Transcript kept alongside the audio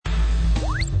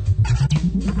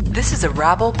This is a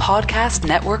Rabble Podcast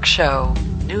Network show.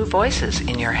 New voices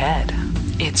in your head.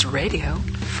 It's Radio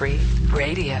Free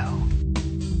Radio.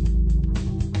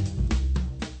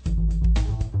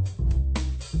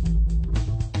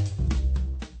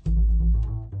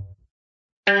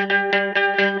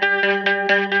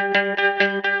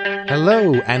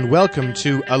 Hello and welcome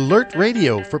to Alert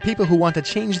Radio for people who want to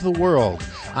change the world.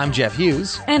 I'm Jeff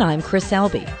Hughes. And I'm Chris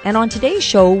Selby. And on today's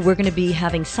show, we're going to be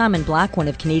having Simon Black, one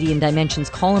of Canadian Dimension's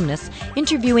columnists,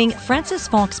 interviewing Frances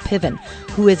Fox Piven,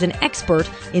 who is an expert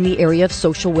in the area of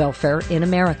social welfare in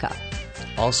America.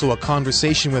 Also a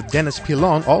conversation with Dennis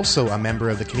Pilon, also a member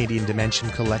of the Canadian Dimension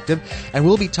Collective, and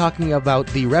we'll be talking about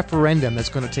the referendum that's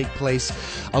going to take place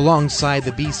alongside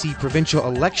the BC provincial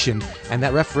election, and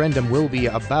that referendum will be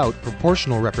about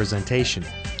proportional representation.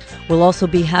 We'll also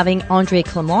be having Andre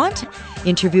Clement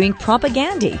interviewing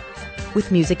Propagandhi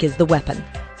with Music is the Weapon.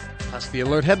 Plus the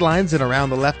Alert headlines in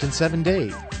Around the Left in 7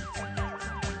 days.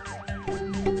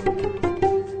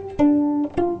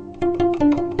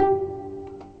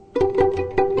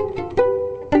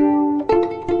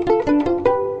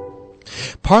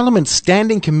 Parliament's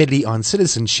Standing Committee on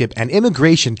Citizenship and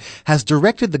Immigration has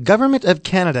directed the Government of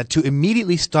Canada to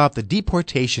immediately stop the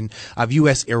deportation of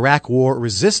U.S. Iraq War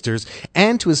resistors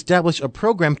and to establish a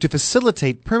program to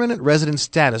facilitate permanent resident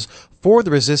status for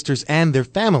the resistors and their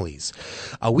families.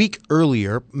 A week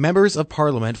earlier, members of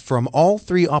Parliament from all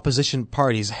three opposition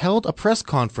parties held a press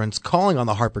conference calling on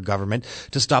the Harper government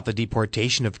to stop the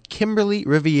deportation of Kimberly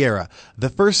Riviera, the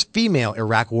first female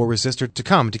Iraq War resistor to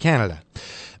come to Canada.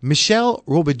 Michelle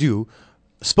Robidoux,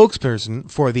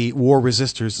 spokesperson for the War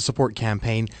Resistors Support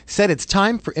Campaign, said it's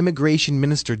time for Immigration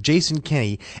Minister Jason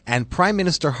Kenney and Prime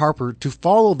Minister Harper to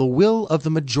follow the will of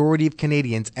the majority of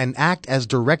Canadians and act as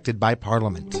directed by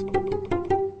Parliament.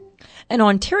 An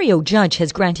Ontario judge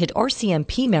has granted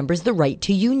RCMP members the right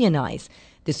to unionize.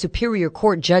 The Superior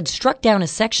Court judge struck down a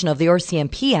section of the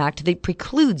RCMP Act that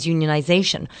precludes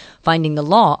unionization, finding the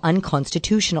law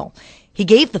unconstitutional. He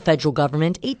gave the federal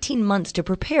government 18 months to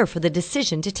prepare for the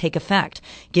decision to take effect,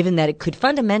 given that it could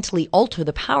fundamentally alter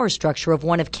the power structure of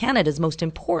one of Canada's most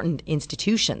important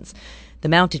institutions. The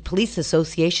Mounted Police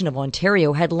Association of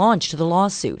Ontario had launched the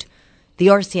lawsuit. The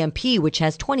RCMP, which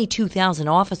has 22,000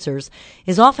 officers,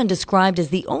 is often described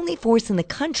as the only force in the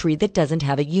country that doesn't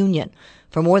have a union.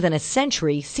 For more than a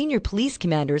century, senior police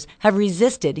commanders have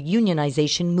resisted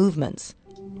unionization movements.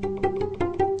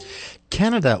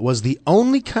 Canada was the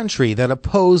only country that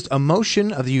opposed a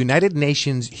motion of the United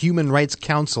Nations Human Rights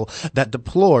Council that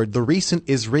deplored the recent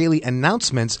Israeli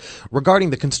announcements regarding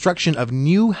the construction of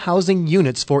new housing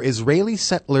units for Israeli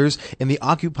settlers in the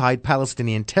occupied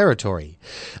Palestinian territory.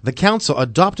 The Council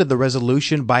adopted the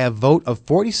resolution by a vote of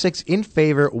 46 in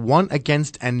favor, 1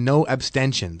 against, and no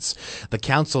abstentions. The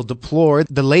Council deplored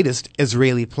the latest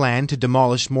Israeli plan to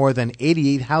demolish more than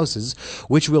 88 houses,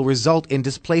 which will result in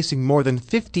displacing more than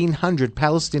 1,500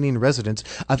 Palestinian residents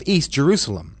of East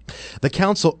Jerusalem. The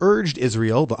Council urged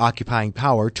Israel, the occupying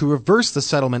power, to reverse the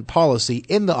settlement policy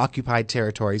in the occupied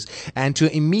territories and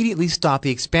to immediately stop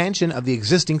the expansion of the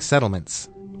existing settlements.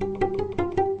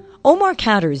 Omar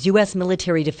Khadr's U.S.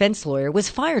 military defense lawyer was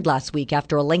fired last week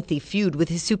after a lengthy feud with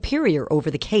his superior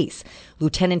over the case.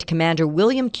 Lieutenant Commander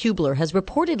William Kubler has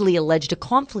reportedly alleged a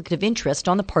conflict of interest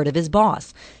on the part of his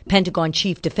boss, Pentagon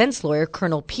Chief Defense Lawyer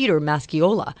Colonel Peter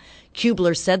Masciola.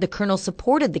 Kubler said the colonel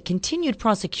supported the continued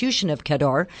prosecution of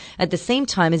Khadr at the same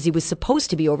time as he was supposed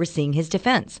to be overseeing his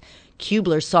defense.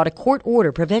 Kubler sought a court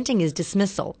order preventing his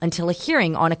dismissal until a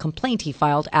hearing on a complaint he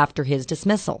filed after his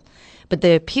dismissal. But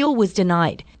the appeal was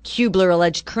denied. Kubler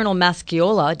alleged Colonel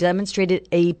Masciola demonstrated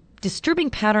a disturbing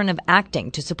pattern of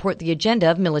acting to support the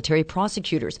agenda of military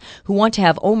prosecutors who want to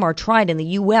have Omar tried in the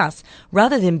U.S.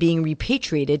 rather than being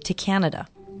repatriated to Canada.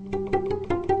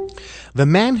 The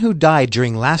man who died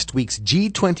during last week's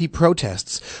G20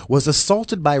 protests was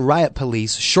assaulted by riot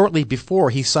police shortly before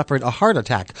he suffered a heart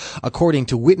attack, according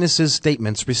to witnesses'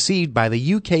 statements received by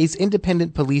the UK's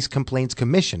Independent Police Complaints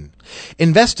Commission.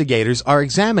 Investigators are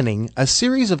examining a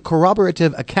series of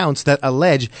corroborative accounts that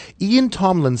allege Ian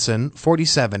Tomlinson,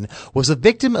 47, was a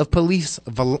victim of police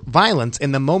violence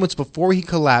in the moments before he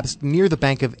collapsed near the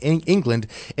Bank of England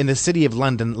in the City of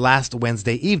London last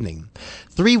Wednesday evening.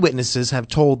 3 witnesses have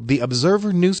told the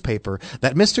Observer newspaper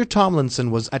that Mr.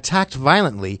 Tomlinson was attacked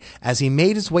violently as he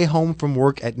made his way home from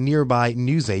work at nearby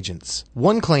newsagents.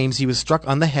 One claims he was struck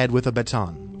on the head with a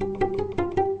baton.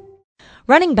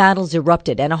 Running battles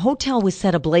erupted and a hotel was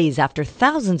set ablaze after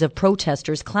thousands of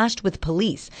protesters clashed with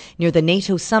police near the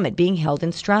NATO summit being held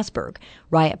in Strasbourg.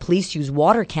 Riot police used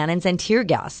water cannons and tear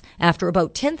gas after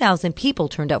about 10,000 people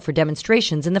turned out for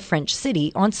demonstrations in the French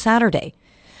city on Saturday.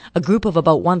 A group of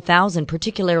about 1,000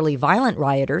 particularly violent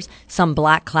rioters, some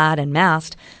black-clad and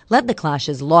masked, led the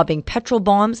clashes, lobbing petrol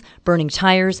bombs, burning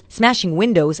tires, smashing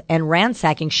windows, and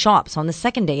ransacking shops on the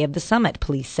second day of the summit,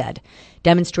 police said.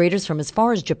 Demonstrators from as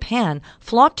far as Japan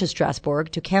flocked to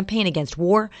Strasbourg to campaign against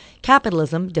war,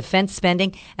 capitalism, defense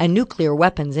spending, and nuclear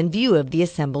weapons in view of the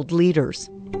assembled leaders.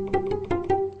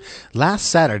 Last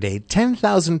Saturday,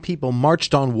 10,000 people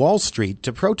marched on Wall Street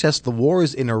to protest the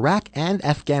wars in Iraq and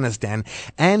Afghanistan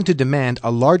and to demand a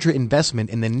larger investment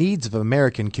in the needs of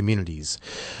American communities.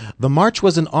 The march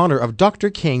was in honor of Dr.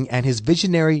 King and his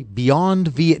visionary Beyond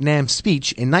Vietnam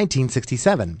speech in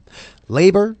 1967.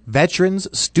 Labor, veterans,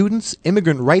 students,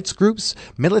 immigrant rights groups,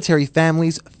 military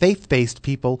families, faith-based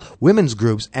people, women's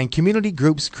groups, and community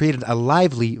groups created a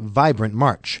lively, vibrant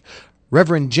march.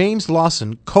 Reverend James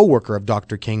Lawson, co-worker of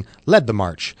Dr. King, led the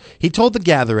march. He told the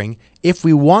gathering, "If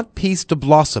we want peace to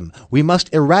blossom, we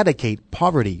must eradicate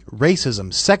poverty,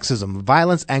 racism, sexism,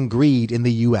 violence, and greed in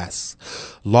the U.S."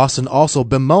 Lawson also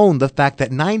bemoaned the fact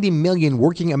that 90 million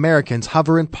working Americans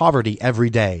hover in poverty every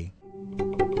day.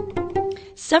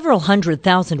 Several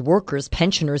 100,000 workers,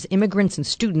 pensioners, immigrants, and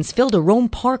students filled a Rome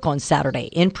Park on Saturday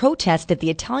in protest at the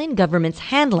Italian government's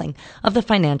handling of the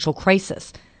financial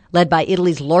crisis. Led by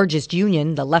Italy's largest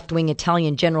union, the left-wing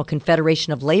Italian General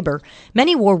Confederation of Labor,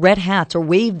 many wore red hats or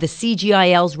waved the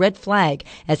CGIL's red flag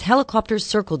as helicopters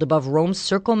circled above Rome's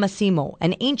Circo Massimo,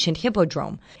 an ancient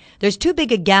hippodrome. There's too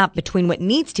big a gap between what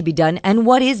needs to be done and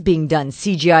what is being done,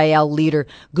 CGIL leader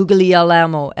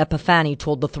Guglielmo Epifani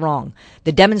told the throng.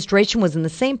 The demonstration was in the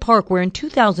same park where in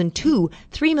 2002,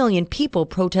 3 million people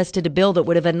protested a bill that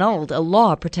would have annulled a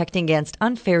law protecting against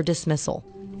unfair dismissal.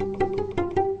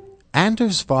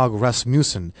 Anders Fogh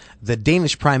Rasmussen, the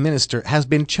Danish Prime Minister, has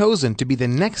been chosen to be the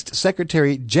next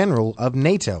Secretary General of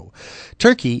NATO.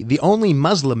 Turkey, the only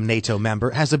Muslim NATO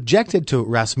member, has objected to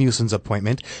Rasmussen's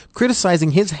appointment,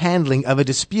 criticizing his handling of a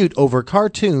dispute over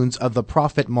cartoons of the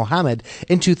Prophet Muhammad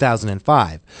in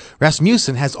 2005.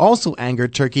 Rasmussen has also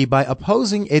angered Turkey by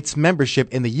opposing its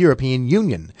membership in the European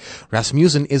Union.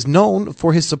 Rasmussen is known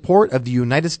for his support of the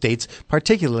United States,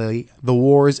 particularly the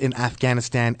wars in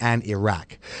Afghanistan and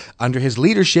Iraq. Under his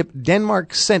leadership,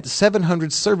 Denmark sent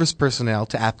 700 service personnel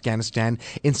to Afghanistan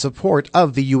in support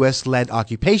of the U.S.-led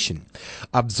occupation.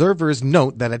 Observers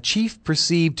note that a chief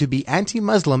perceived to be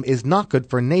anti-Muslim is not good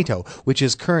for NATO, which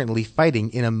is currently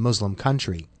fighting in a Muslim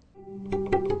country.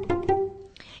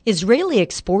 Israeli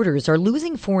exporters are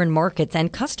losing foreign markets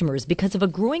and customers because of a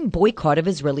growing boycott of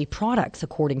Israeli products,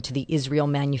 according to the Israel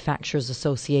Manufacturers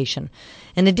Association.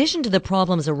 In addition to the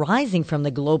problems arising from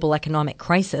the global economic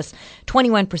crisis,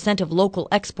 21% of local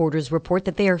exporters report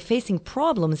that they are facing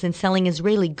problems in selling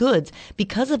Israeli goods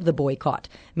because of the boycott,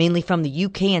 mainly from the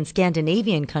UK and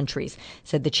Scandinavian countries,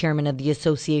 said the chairman of the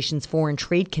association's Foreign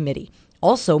Trade Committee.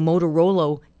 Also,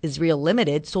 Motorola Israel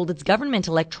Limited sold its government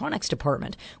electronics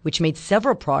department, which made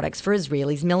several products for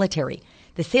Israel's military.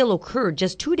 The sale occurred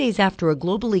just 2 days after a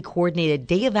globally coordinated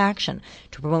day of action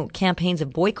to promote campaigns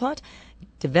of boycott,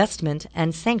 divestment,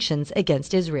 and sanctions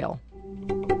against Israel.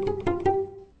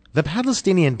 The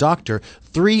Palestinian doctor,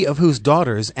 3 of whose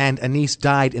daughters and a niece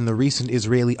died in the recent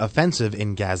Israeli offensive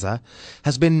in Gaza,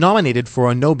 has been nominated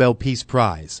for a Nobel Peace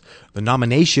Prize. The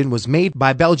nomination was made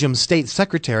by Belgium's State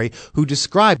Secretary, who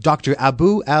described Dr.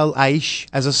 Abu al-Aish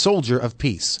as a soldier of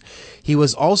peace. He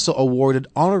was also awarded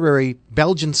honorary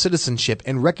Belgian citizenship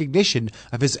in recognition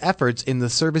of his efforts in the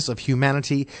service of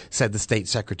humanity, said the State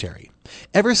Secretary.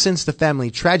 Ever since the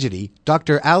family tragedy,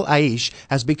 Dr. al-Aish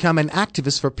has become an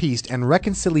activist for peace and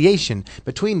reconciliation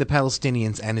between the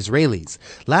Palestinians and Israelis.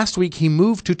 Last week, he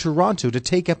moved to Toronto to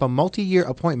take up a multi-year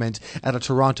appointment at a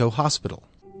Toronto hospital.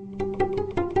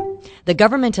 The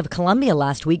government of Colombia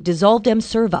last week dissolved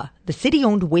MServa, the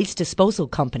city-owned waste disposal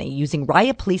company, using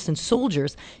riot police and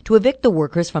soldiers to evict the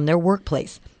workers from their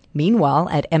workplace. Meanwhile,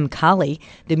 at MCALI,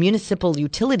 the municipal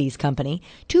utilities company,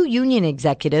 2 union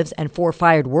executives and 4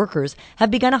 fired workers have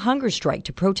begun a hunger strike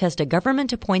to protest a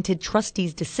government-appointed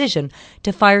trustee's decision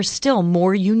to fire still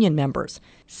more union members.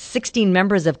 16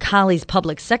 members of Cali's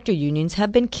public sector unions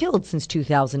have been killed since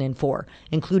 2004,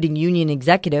 including union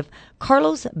executive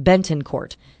Carlos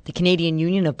Bentoncourt. The Canadian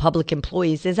Union of Public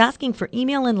Employees is asking for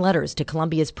email and letters to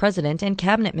Colombia's president and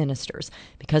cabinet ministers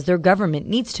because their government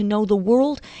needs to know the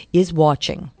world is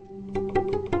watching.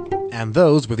 And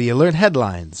those were the Alert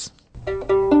headlines.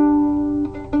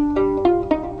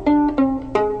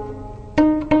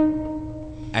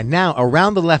 And now,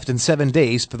 Around the Left in 7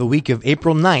 days for the week of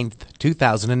April 9th,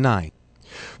 2009.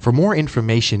 For more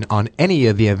information on any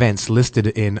of the events listed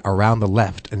in Around the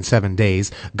Left in 7 days,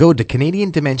 go to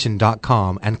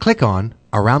CanadianDimension.com and click on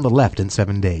Around the Left in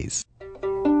 7 days.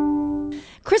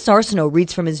 Chris Arsenault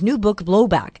reads from his new book,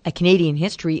 Blowback, A Canadian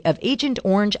History of Agent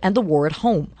Orange and the War at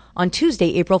Home, on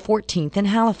Tuesday, April 14th in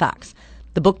Halifax.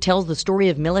 The book tells the story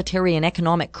of military and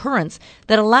economic currents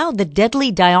that allowed the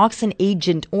deadly dioxin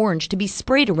Agent Orange to be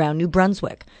sprayed around New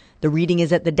Brunswick. The reading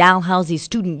is at the Dalhousie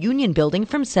Student Union Building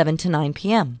from 7 to 9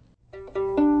 p.m.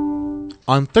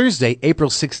 On Thursday,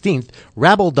 April 16th,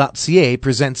 Rabble.ca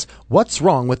presents What's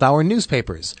Wrong with Our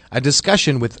Newspapers? A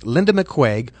discussion with Linda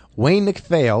McQuaig, Wayne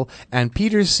McPhail, and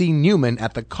Peter C. Newman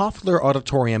at the Koffler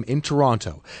Auditorium in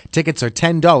Toronto. Tickets are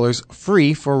 $10,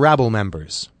 free for Rabble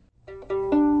members.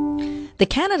 The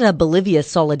Canada-Bolivia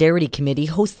Solidarity Committee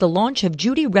hosts the launch of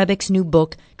Judy Rebick's new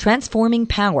book, Transforming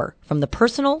Power, From the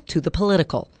Personal to the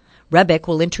Political. Rebick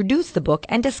will introduce the book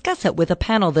and discuss it with a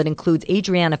panel that includes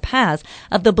Adriana Paz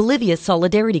of the Bolivia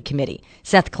Solidarity Committee,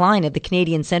 Seth Klein of the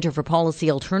Canadian Centre for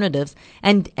Policy Alternatives,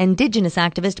 and Indigenous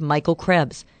activist Michael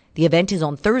Krebs. The event is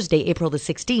on Thursday, April the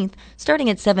 16th, starting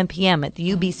at 7 p.m. at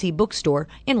the UBC Bookstore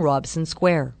in Robson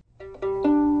Square.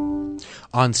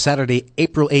 On Saturday,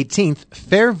 April 18th,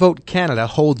 Fair Vote Canada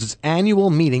holds its annual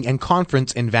meeting and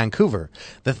conference in Vancouver.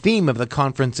 The theme of the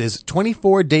conference is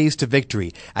 24 Days to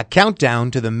Victory, a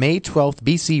countdown to the May 12th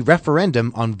BC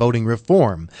referendum on voting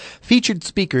reform. Featured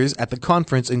speakers at the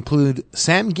conference include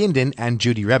Sam Gindin and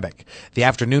Judy Rebick. The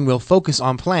afternoon will focus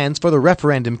on plans for the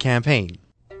referendum campaign.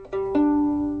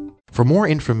 For more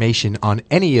information on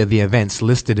any of the events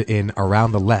listed in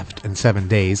Around the Left in 7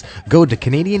 Days, go to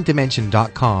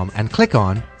CanadianDimension.com and click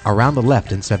on Around the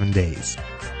Left in 7 Days.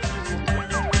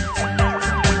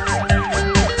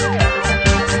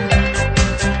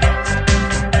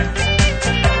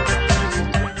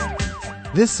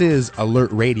 This is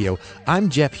Alert Radio. I'm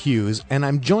Jeff Hughes, and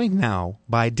I'm joined now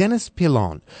by Dennis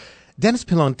Pilon. Dennis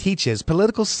Pilon teaches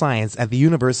political science at the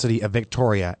University of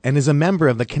Victoria and is a member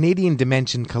of the Canadian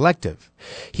Dimension Collective.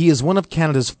 He is one of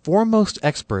Canada's foremost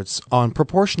experts on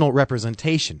proportional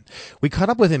representation. We caught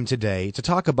up with him today to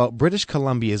talk about British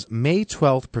Columbia's May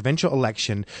 12th provincial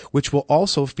election, which will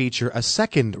also feature a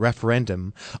second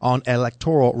referendum on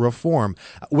electoral reform.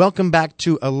 Welcome back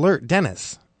to Alert,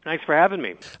 Dennis. Thanks for having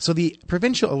me. So the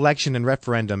provincial election and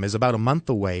referendum is about a month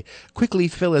away. Quickly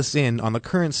fill us in on the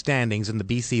current standings in the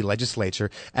BC legislature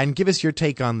and give us your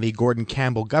take on the Gordon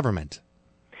Campbell government.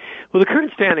 Well, the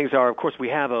current standings are, of course, we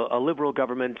have a Liberal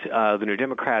government. The New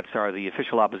Democrats are the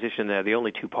official opposition. They're the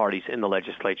only two parties in the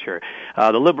legislature.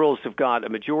 The Liberals have got a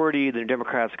majority. The New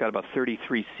Democrats got about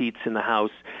 33 seats in the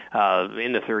House,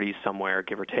 in the 30s somewhere,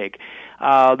 give or take.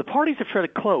 The parties are fairly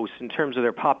close in terms of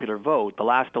their popular vote. The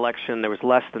last election, there was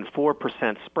less than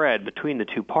 4% spread between the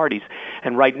two parties.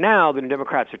 And right now, the New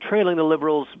Democrats are trailing the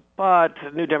Liberals, but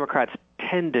the New Democrats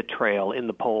tend to trail in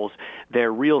the polls.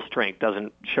 Their real strength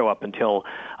doesn't show up until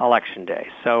election day.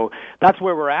 So that's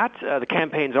where we're at. The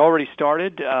campaign's already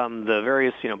started. The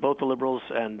various, both the Liberals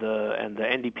and the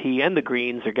NDP and the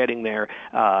Greens are getting their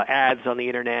ads on the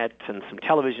internet and some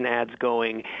television ads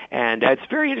going. And it's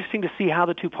very interesting to see how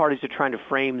the two parties are trying to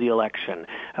frame the election.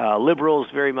 Liberals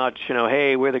very much,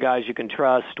 hey, we're the guys you can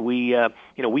trust. We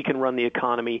can run the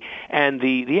economy. And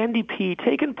the NDP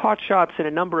taking pot shots in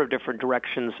a number of different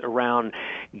directions around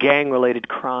gang-related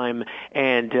crime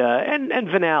and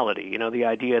venality. The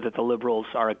idea that the Liberals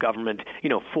are a government,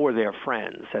 for their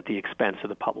friends at the expense of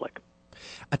the public.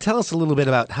 Tell us a little bit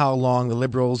about how long the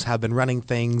Liberals have been running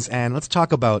things, and let's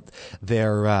talk about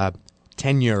their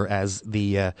tenure as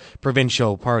the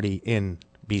provincial party in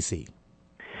BC.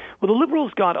 Well, the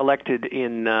Liberals got elected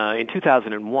in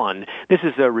 2001. This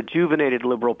is a rejuvenated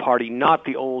Liberal Party, not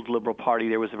the old Liberal Party.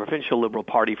 There was a provincial Liberal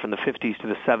Party from the 50s to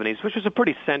the 70s, which was a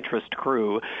pretty centrist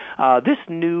crew. This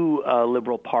new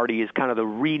Liberal Party is kind of the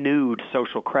renewed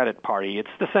Social Credit Party.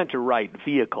 It's the center-right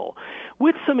vehicle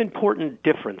with some important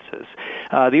differences.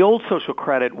 The old Social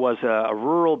Credit was a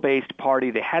rural-based party.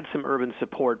 They had some urban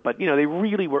support, but, they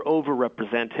really were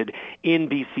overrepresented in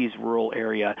BC's rural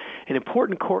area. An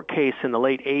important court case in the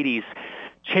late 80s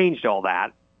changed all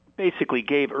that, basically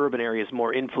gave urban areas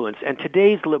more influence. And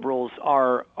today's Liberals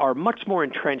are much more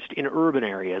entrenched in urban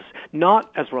areas, not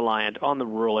as reliant on the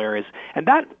rural areas. And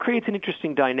that creates an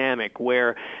interesting dynamic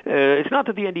where it's not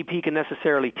that the NDP can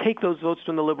necessarily take those votes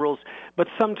from the Liberals, but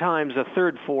sometimes a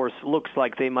third force looks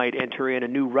like they might enter in a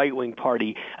new right-wing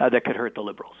party that could hurt the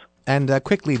Liberals. And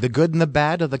quickly, the good and the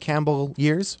bad of the Campbell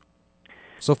years?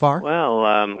 so far?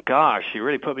 Well, gosh, you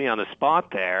really put me on the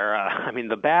spot there. I mean,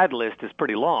 the bad list is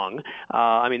pretty long.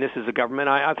 I mean, this is a government,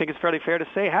 I think it's fairly fair to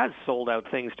say, has sold out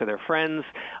things to their friends.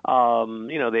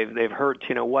 They've hurt,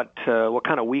 what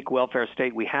kind of weak welfare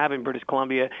state we have in British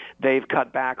Columbia. They've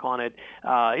cut back on it.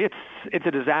 It's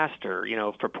a disaster,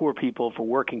 for poor people, for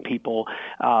working people.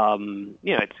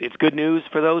 It's good news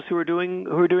for those who are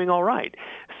doing all right.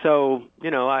 So,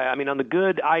 I mean, on the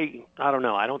good, I don't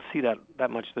know. I don't see that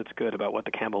much that's good about what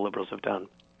the Campbell Liberals have done.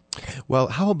 Well,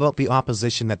 how about the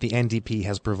opposition that the NDP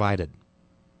has provided?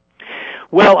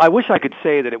 Well, I wish I could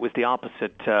say that it was the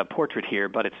opposite portrait here,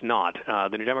 but it's not.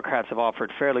 The New Democrats have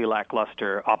offered fairly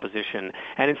lackluster opposition,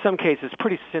 and in some cases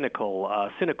pretty cynical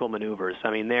maneuvers.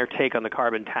 I mean, their take on the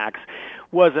carbon tax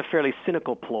was a fairly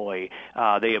cynical ploy.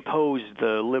 They opposed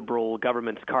the Liberal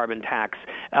government's carbon tax,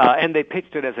 and they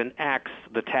pitched it as an axe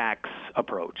the tax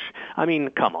approach. I mean,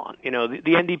 come on. The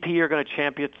NDP are going to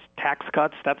champion tax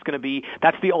cuts. That's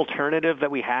the alternative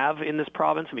that we have in this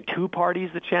province. I mean, two parties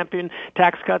that champion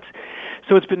tax cuts.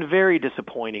 So it's been very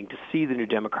disappointing to see the New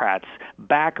Democrats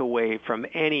back away from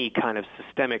any kind of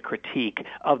systemic critique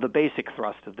of the basic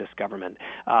thrust of this government.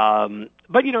 But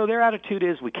their attitude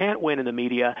is we can't win in the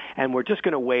media, and we're just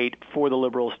going to wait for the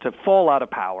Liberals to fall out of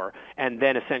power, and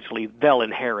then essentially they'll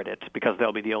inherit it because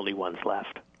they'll be the only ones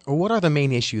left. What are the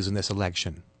main issues in this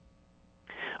election?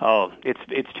 Oh,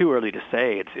 it's too early to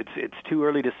say. It's too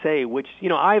early to say. Which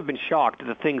I've been shocked at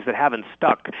the things that haven't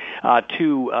stuck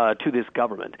to this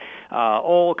government.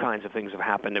 All kinds of things have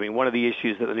happened. I mean, one of the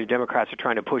issues that the New Democrats are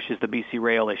trying to push is the BC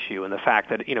Rail issue, and the fact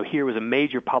that here was a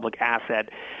major public asset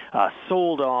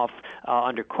sold off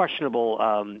under questionable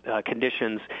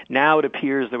conditions. Now it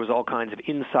appears there was all kinds of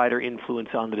insider influence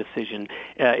on the decision.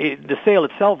 The sale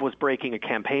itself was breaking a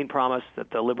campaign promise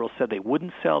that the Liberals said they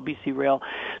wouldn't sell BC Rail.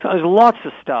 So there's lots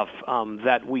of stuff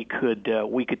that we could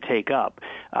take up.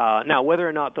 Now, whether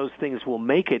or not those things will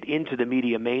make it into the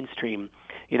media mainstream,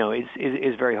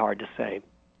 is very hard to say.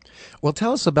 Well,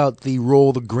 tell us about the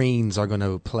role the Greens are going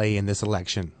to play in this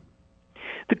election.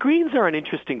 The Greens are an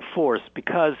interesting force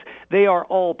because they are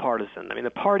all partisan. I mean, the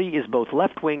party is both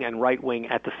left-wing and right-wing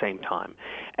at the same time.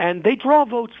 And they draw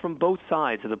votes from both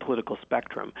sides of the political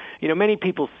spectrum. Many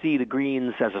people see the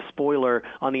Greens as a spoiler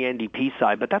on the NDP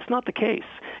side, but that's not the case.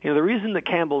 The reason the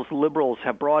Campbell's Liberals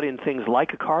have brought in things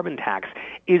like a carbon tax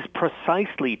is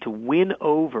precisely to win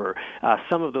over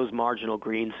some of those marginal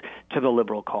Greens to the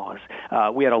Liberal cause.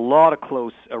 We had a lot of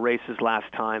close races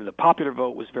last time. The popular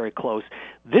vote was very close.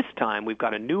 This time, we've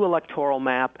got a new electoral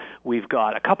map. We've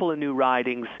got a couple of new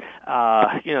ridings.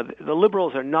 The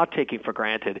Liberals are not taking for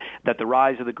granted that the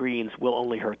rise of the Greens will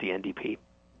only hurt the NDP.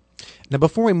 Now,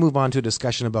 before we move on to a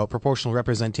discussion about proportional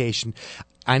representation,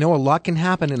 I know a lot can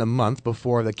happen in a month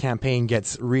before the campaign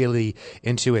gets really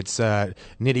into its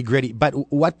nitty-gritty. But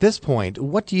at this point,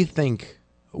 what do you think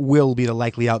will be the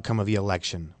likely outcome of the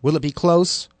election? Will it be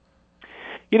close?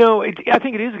 I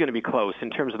think it is going to be close in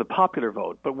terms of the popular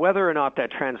vote, but whether or not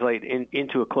that translates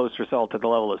into a close result at the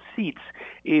level of seats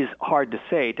is hard to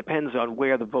say. It depends on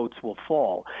where the votes will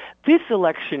fall. This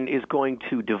election is going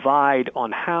to divide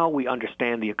on how we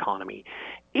understand the economy.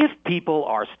 If people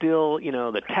are still,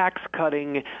 the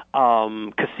tax-cutting,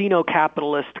 casino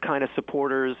capitalist kind of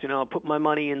supporters, I'll put my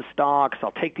money in stocks,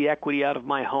 I'll take the equity out of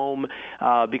my home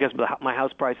because my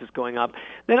house price is going up,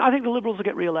 then I think the Liberals will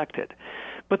get reelected.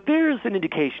 But there's an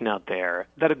indication out there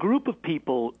that a group of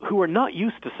people who are not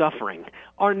used to suffering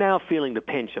are now feeling the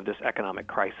pinch of this economic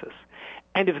crisis.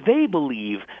 And if they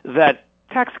believe that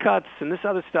tax cuts and this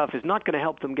other stuff is not going to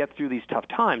help them get through these tough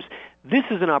times, this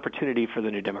is an opportunity for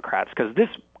the New Democrats because this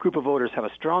group of voters have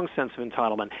a strong sense of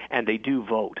entitlement and they do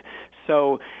vote.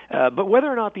 So, but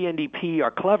whether or not the NDP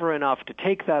are clever enough to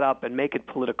take that up and make it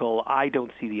political, I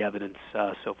don't see the evidence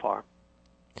so far.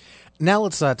 Now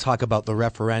let's talk about the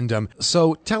referendum.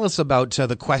 So tell us about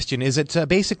the question. Is it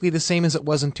basically the same as it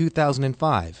was in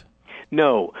 2005?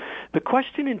 No. The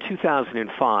question in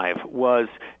 2005 was,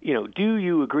 do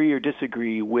you agree or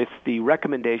disagree with the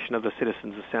recommendation of the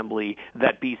Citizens' Assembly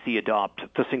that BC adopt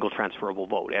the single transferable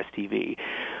vote, STV?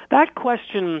 That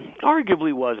question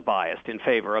arguably was biased in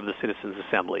favor of the Citizens'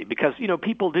 Assembly because,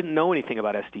 people didn't know anything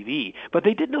about STV, but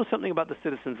they did know something about the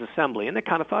Citizens' Assembly, and they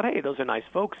kind of thought, hey, those are nice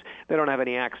folks. They don't have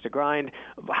any axe to grind.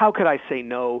 How could I say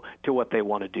no to what they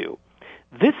want to do?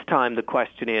 This time the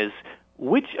question is,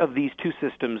 which of these two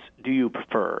systems do you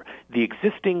prefer? The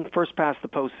existing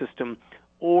first-past-the-post system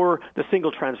or the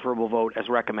single transferable vote as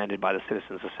recommended by the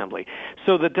Citizens' Assembly?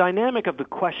 So the dynamic of the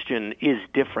question is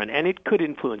different, and it could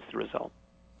influence the result.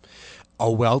 Oh,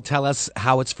 well, tell us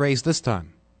how it's phrased this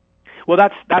time. Well,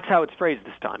 that's how it's phrased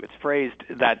this time. It's phrased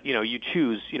that, you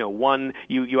choose, one,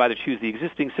 you either choose the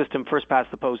existing system, first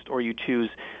past the post, or you choose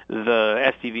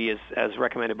the STV as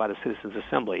recommended by the Citizens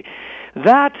Assembly.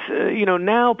 That,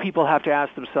 now people have to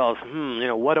ask themselves,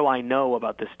 what do I know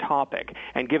about this topic?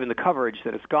 And given the coverage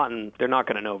that it's gotten, they're not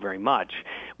going to know very much.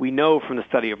 We know from the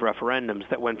study of referendums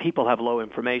that when people have low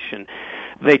information,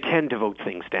 they tend to vote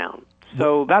things down.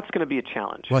 So that's going to be a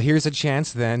challenge. Well, here's a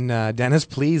chance then. Dennis,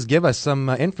 please give us some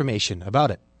information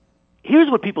about it. Here's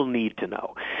what people need to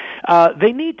know.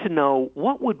 They need to know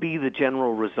what would be the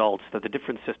general results that the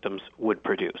different systems would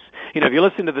produce. If you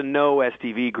listen to the No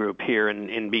STV group here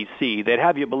in BC, they'd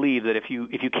have you believe that if you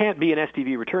can't be an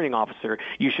STV returning officer,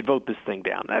 you should vote this thing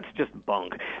down. That's just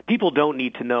bunk. People don't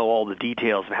need to know all the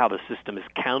details of how the system is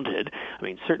counted. I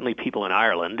mean, certainly people in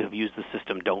Ireland who've used the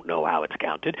system don't know how it's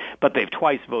counted, but they've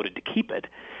twice voted to keep it.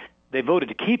 They voted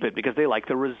to keep it because they like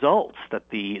the results that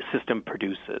the system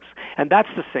produces. And that's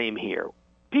the same here.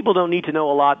 People don't need to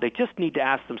know a lot. They just need to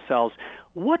ask themselves,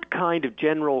 what kind of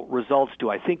general results do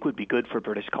I think would be good for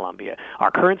British Columbia?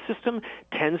 Our current system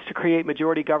tends to create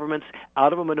majority governments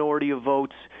out of a minority of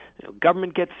votes.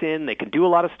 Government gets in. They can do a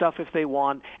lot of stuff if they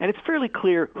want. And it's fairly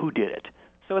clear who did it.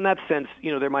 So in that sense,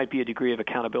 there might be a degree of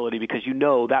accountability because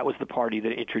that was the party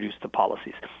that introduced the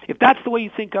policies. If that's the way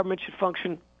you think government should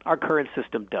function, our current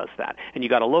system does that. And you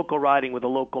got a local riding with a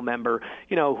local member,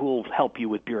 who will help you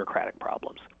with bureaucratic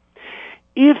problems.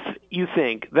 If you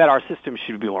think that our system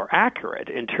should be more accurate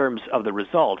in terms of the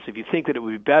results, if you think that it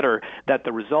would be better that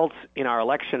the results in our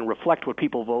election reflect what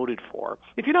people voted for,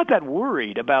 if you're not that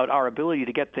worried about our ability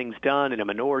to get things done in a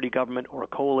minority government or a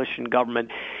coalition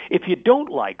government, if you don't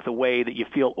like the way that you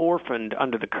feel orphaned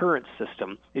under the current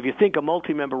system, if you think a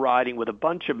multi-member riding with a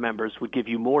bunch of members would give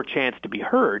you more chance to be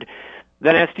heard,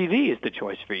 then STV is the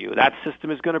choice for you. That system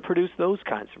is going to produce those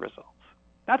kinds of results.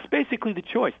 That's basically the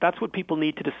choice. That's what people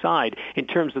need to decide in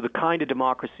terms of the kind of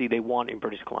democracy they want in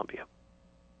British Columbia.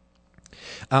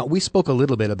 We spoke a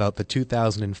little bit about the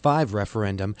 2005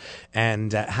 referendum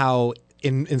and how,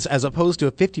 as opposed to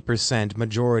a 50%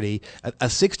 majority, a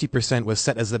 60% was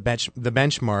set as the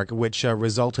benchmark, which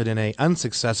resulted in an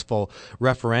unsuccessful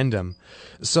referendum.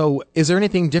 So is there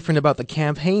anything different about the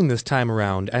campaign this time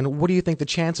around, and what do you think the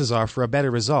chances are for a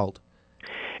better result?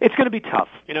 It's going to be tough.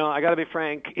 I got to be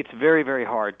frank. It's very, very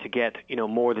hard to get,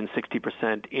 more than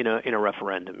 60% in a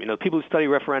referendum. People who study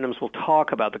referendums will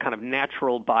talk about the kind of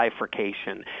natural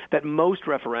bifurcation that most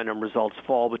referendum results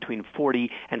fall between 40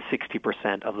 and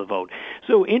 60% of the vote.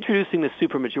 So introducing the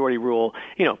supermajority rule,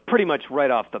 pretty much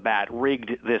right off the bat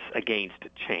rigged this against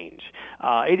change.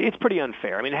 It's pretty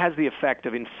unfair. I mean, it has the effect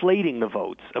of inflating the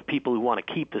votes of people who want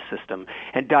to keep the system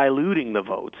and diluting the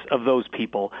votes of those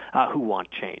people who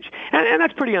want change. And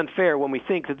that's pretty unfair when we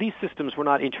think that these systems were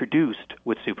not introduced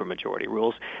with supermajority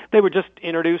rules. They were just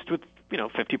introduced with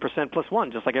 50% plus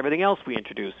one, just like everything else we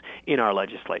introduce in our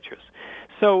legislatures.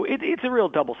 So it's a real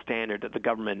double standard that the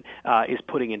government is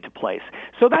putting into place.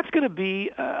 So that's going to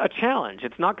be a challenge.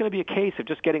 It's not going to be a case of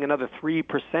just getting another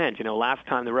 3%. Last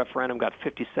time the referendum got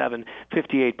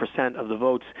 58% of the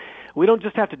votes. We don't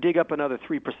just have to dig up another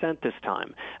 3% this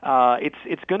time.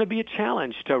 It's going to be a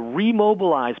challenge to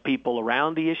remobilize people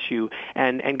around the issue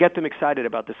and get them excited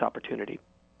about this opportunity.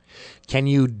 Can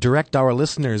you direct our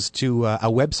listeners to a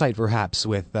website, perhaps,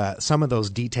 with some of those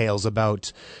details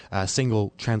about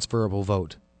single transferable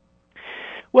vote?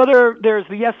 Well, there's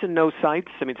the yes and no sites.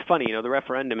 I mean, it's funny, the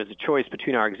referendum is a choice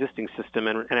between our existing system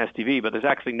and STV, but there's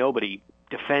actually nobody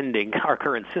defending our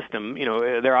current system.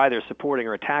 They're either supporting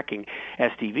or attacking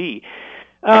STV.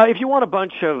 If you want a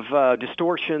bunch of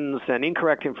distortions and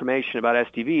incorrect information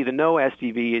about STV, the No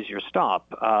STV is your stop.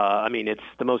 It's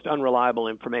the most unreliable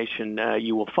information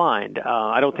you will find.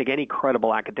 I don't think any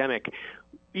credible academic,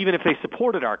 even if they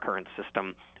supported our current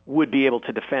system, would be able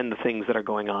to defend the things that are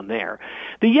going on there.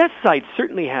 The Yes site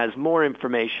certainly has more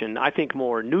information, I think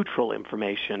more neutral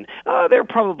information. They're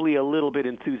probably a little bit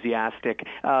enthusiastic.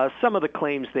 Some of the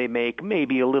claims they make may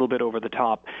be a little bit over the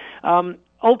top.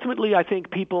 Ultimately, I think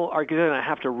people are going to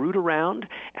have to root around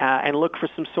and look for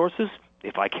some sources.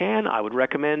 If I can, I would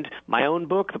recommend my own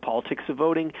book, The Politics of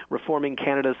Voting, Reforming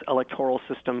Canada's Electoral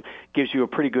System. Gives you a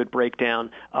pretty good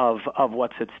breakdown of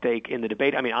what's at stake in the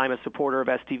debate. I mean, I'm a supporter of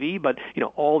STV, but,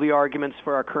 all the arguments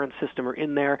for our current system are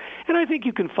in there. And I think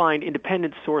you can find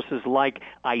independent sources like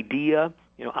IDEA,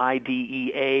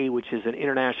 IDEA, which is an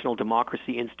International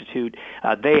Democracy Institute.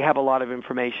 They have a lot of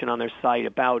information on their site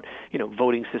about,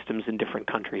 voting systems in different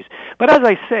countries. But as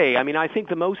I say, I think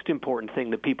the most important thing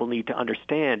that people need to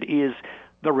understand is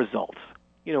the results.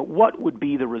 What would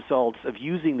be the results of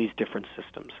using these different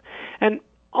systems? And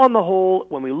on the whole,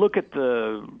 when we look at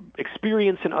the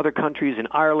experience in other countries, in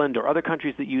Ireland or other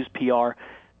countries that use PR,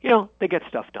 they get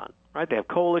stuff done, right? They have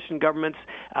coalition governments.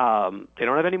 They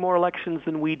don't have any more elections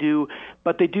than we do,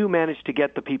 but they do manage to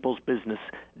get the people's business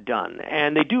done.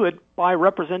 And they do it by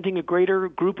representing a greater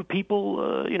group of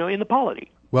people, in the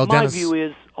polity. Well, My Dennis, view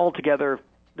is, altogether,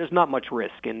 there's not much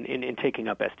risk in taking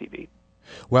up STV.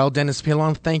 Well, Dennis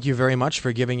Pilon, thank you very much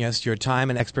for giving us your time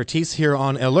and expertise here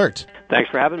on Alert.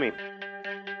 Thanks for having me.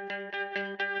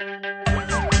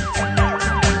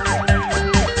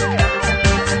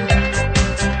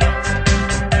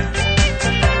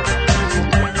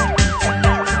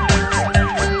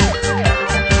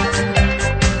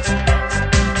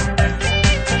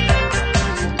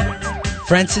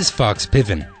 Frances Fox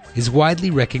Piven is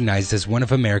widely recognized as one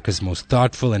of America's most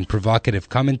thoughtful and provocative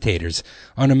commentators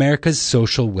on America's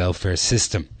social welfare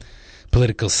system.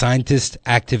 Political scientist,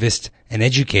 activist, and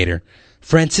educator,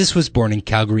 Frances was born in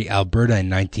Calgary, Alberta in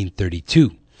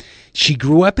 1932. She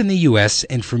grew up in the U.S.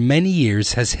 and for many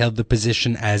years has held the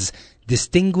position as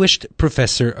Distinguished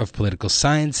Professor of Political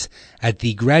Science at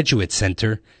the Graduate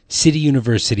Center, City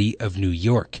University of New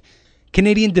York.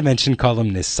 Canadian Dimension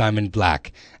columnist Simon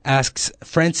Black asks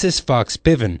Frances Fox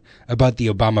Piven about the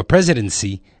Obama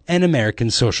presidency and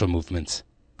American social movements.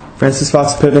 Frances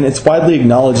Fox Piven, it's widely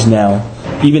acknowledged now,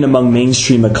 even among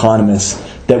mainstream economists,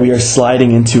 that we are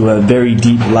sliding into a very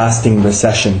deep, lasting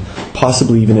recession,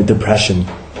 possibly even a depression.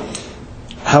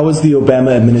 How has the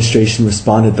Obama administration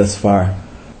responded thus far?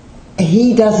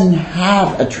 He doesn't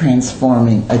have a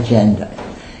transforming agenda.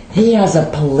 He has a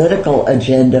political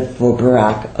agenda for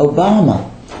Barack Obama.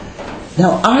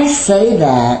 Now, I say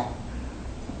that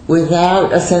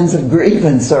without a sense of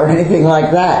grievance or anything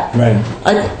like that. Right.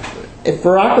 If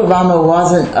Barack Obama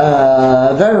wasn't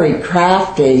a very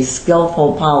crafty,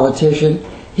 skillful politician,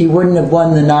 he wouldn't have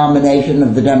won the nomination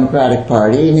of the Democratic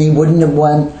Party, and he wouldn't have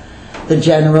won the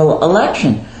general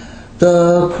election.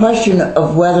 The question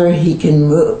of whether he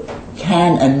can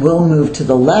and will move to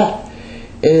the left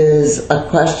is a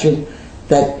question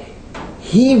that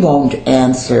he won't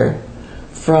answer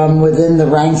from within the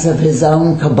ranks of his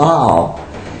own cabal.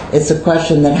 It's a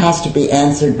question that has to be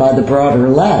answered by the broader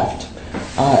left.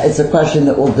 It's a question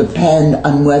that will depend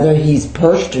on whether he's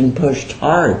pushed and pushed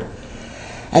hard.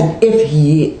 And if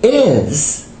he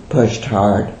is pushed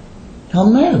hard,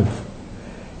 he'll move.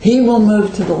 He will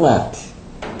move to the left.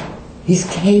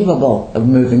 He's capable of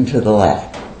moving to the left.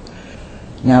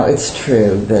 Now, it's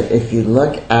true that if you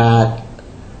look at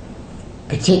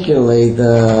particularly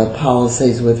the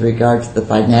policies with regard to the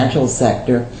financial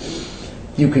sector,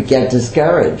 you could get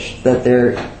discouraged that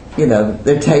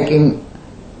they're taking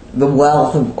the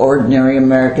wealth of ordinary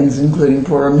Americans, including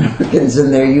poor Americans,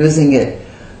 and they're using it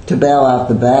to bail out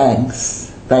the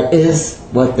banks. That is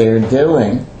what they're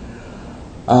doing.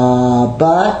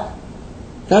 But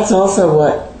that's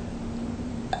also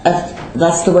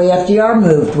that's the way FDR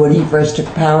moved when he first took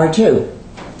power too.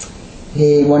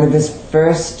 One of his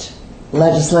first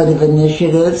legislative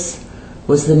initiatives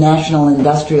was the National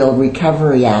Industrial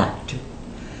Recovery Act.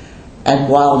 And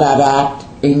while that act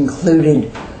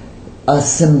included a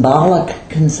symbolic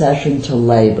concession to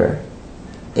labor,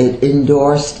 it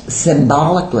endorsed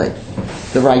symbolically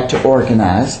the right to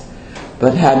organize,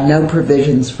 but had no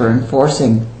provisions for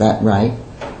enforcing that right.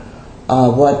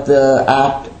 What the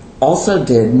act also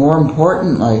did, more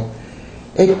importantly,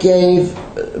 it gave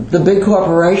the big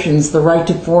corporations the right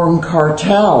to form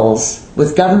cartels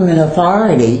with government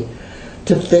authority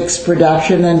to fix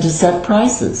production and to set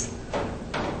prices.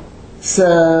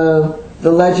 So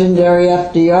the legendary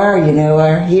FDR,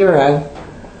 our hero,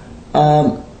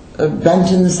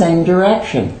 bent in the same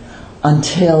direction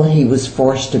until he was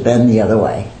forced to bend the other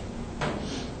way.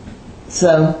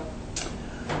 So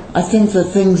I think that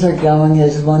things are going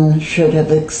as one should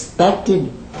have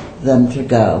expected them to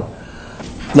go.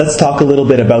 Let's talk a little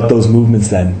bit about those movements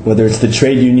then, whether it's the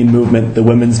trade union movement, the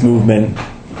women's movement,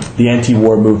 the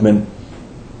anti-war movement.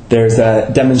 There's a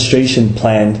demonstration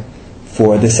planned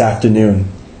for this afternoon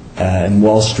in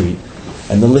Wall Street,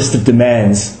 and the list of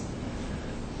demands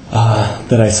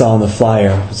that I saw on the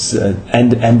flyer was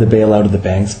end the bailout of the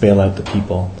banks, bail out the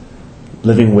people,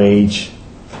 living wage,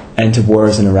 end to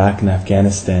wars in Iraq and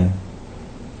Afghanistan,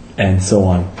 and so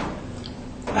on.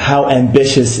 How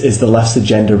ambitious is the left's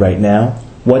agenda right now?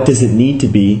 What does it need to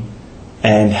be?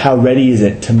 And how ready is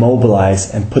it to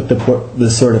mobilize and put the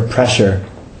sort of pressure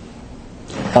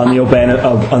on the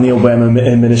Obama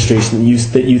administration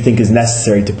that you think is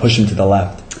necessary to push him to the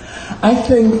left? I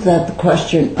think that the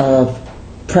question of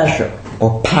pressure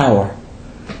or power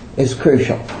is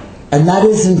crucial. And that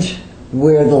isn't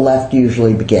where the left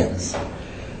usually begins.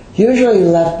 Usually the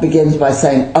left begins by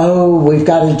saying, oh, we've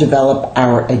got to develop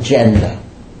our agenda,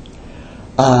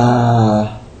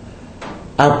 our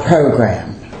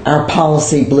program, our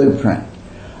policy blueprint.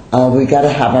 We've got to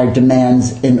have our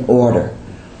demands in order.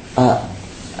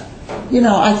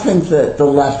 I think that the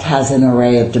left has an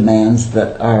array of demands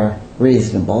that are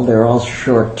reasonable. They're all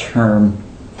short-term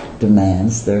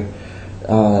demands. They're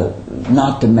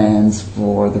not demands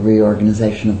for the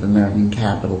reorganization of American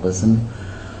capitalism.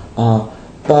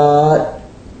 But,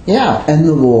 end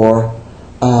the war.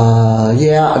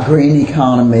 A green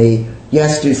economy.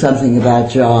 Yes, do something about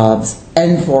jobs.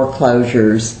 End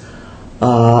foreclosures.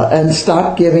 And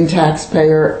stop giving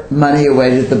taxpayer money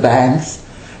away to the banks.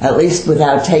 At least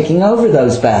without taking over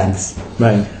those banks.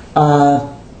 Right.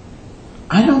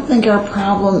 I don't think our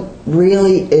problem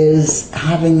really is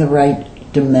having the right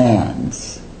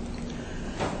demands.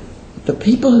 The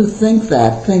people who think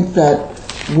that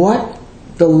what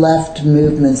the left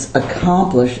movements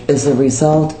accomplish is a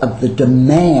result of the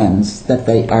demands that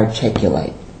they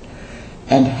articulate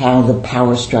and how the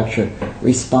power structure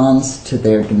responds to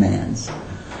their demands.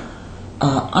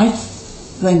 I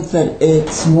think that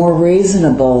it's more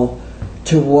reasonable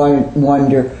to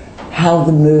wonder how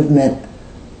the movement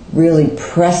really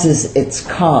presses its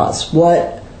cause,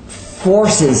 what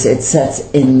forces it sets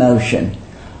in motion.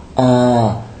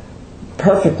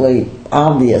 Perfectly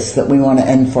obvious that we want to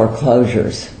end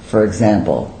foreclosures, for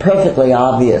example. Perfectly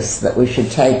obvious that we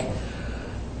should take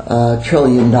 $1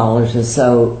 trillion or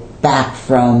so back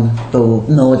from the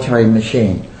military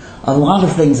machine. A lot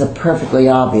of things are perfectly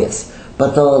obvious,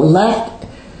 but the left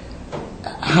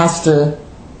has to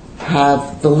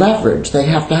have the leverage. They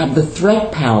have to have the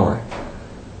threat power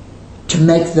to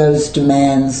make those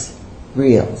demands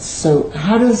real. So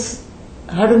how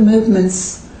do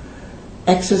movements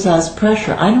exercise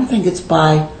pressure? I don't think it's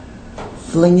by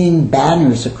flinging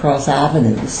banners across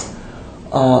avenues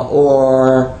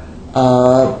or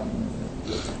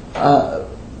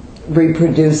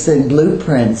reproducing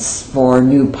blueprints for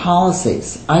new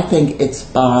policies. I think it's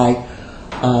by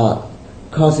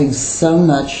causing so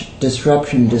much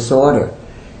disruption, disorder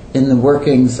in the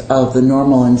workings of the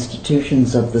normal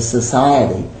institutions of the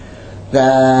society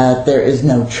that there is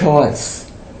no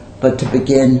choice but to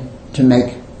begin to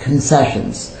make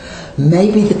concessions.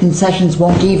 Maybe the concessions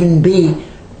won't even be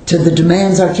to the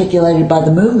demands articulated by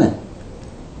the movement.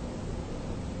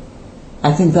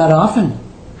 I think that often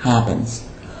happens.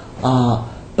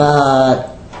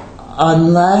 But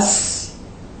unless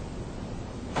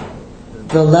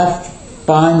the left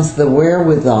finds the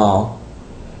wherewithal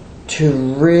to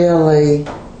really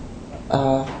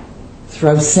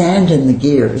throw sand in the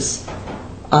gears,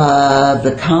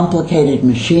 the complicated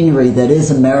machinery that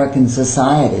is American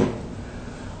society,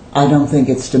 I don't think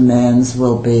its demands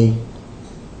will be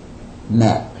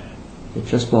met. It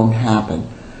just won't happen.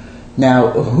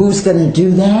 Now, who's going to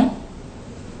do that?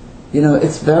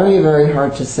 It's very, very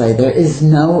hard to say. There is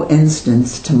no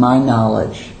instance, to my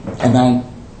knowledge, and I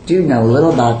do know a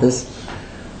little about this,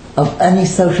 of any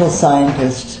social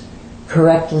scientist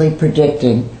correctly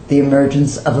predicting the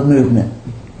emergence of a movement.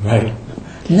 Right.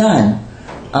 None.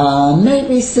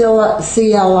 Maybe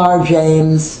C.L.R.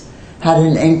 James had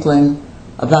an inkling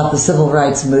about the civil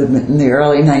rights movement in the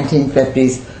early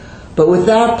 1950s, but with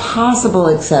that possible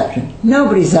exception,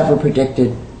 nobody's ever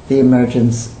predicted the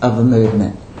emergence of a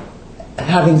movement.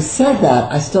 Having said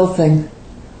that, I still think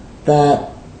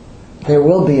that there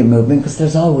will be a movement because there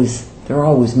are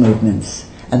always movements,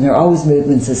 and there are always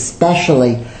movements,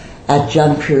 especially at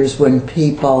junctures when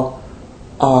people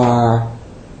are,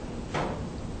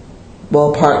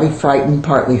 well, partly frightened,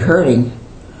 partly hurting,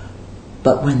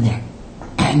 but when they're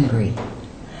angry.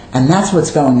 And that's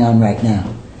what's going on right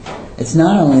now. It's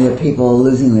not only that people are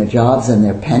losing their jobs and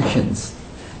their pensions,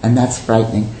 and that's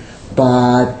frightening,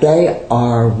 but they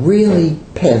are really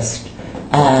pissed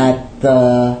at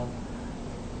the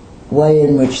way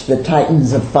in which the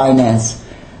titans of finance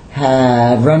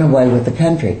have run away with the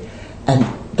country. And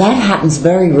that happens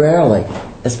very rarely,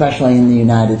 especially in the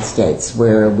United States,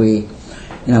 where we've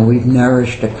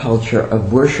nourished a culture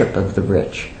of worship of the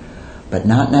rich, but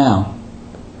not now.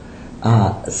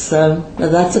 So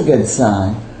that's a good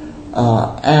sign.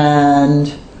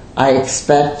 And I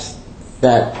expect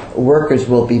that workers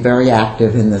will be very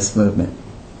active in this movement,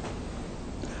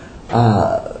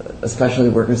 especially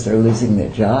workers that are losing their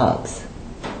jobs.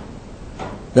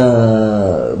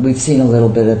 We've seen a little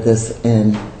bit of this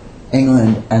in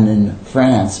England and in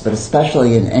France, but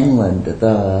especially in England,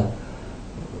 the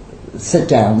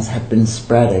sit-downs have been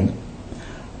spreading.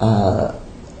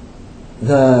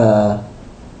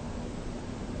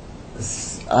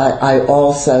 I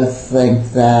also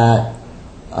think that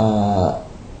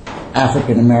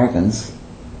African Americans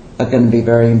are going to be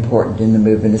very important in the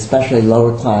movement, especially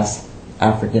lower class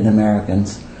African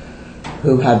Americans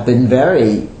who have been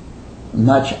very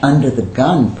much under the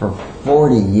gun for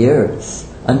 40 years,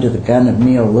 under the gun of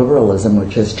neoliberalism,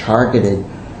 which has targeted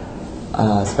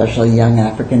especially young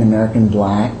African American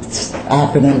blacks,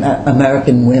 African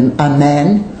American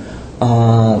men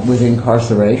with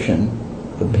incarceration,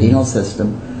 the penal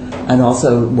system, and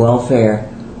also welfare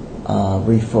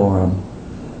reform.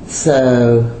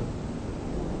 So,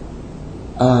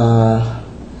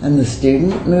 and the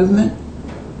student movement,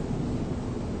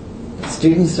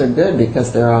 students are good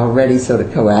because they're already sort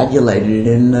of coagulated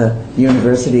in the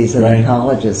universities and the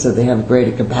colleges, so they have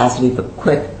greater capacity for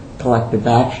quick collective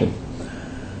action.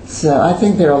 So I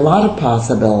think there are a lot of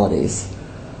possibilities.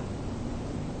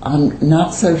 I'm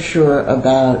not so sure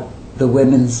about the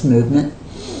women's movement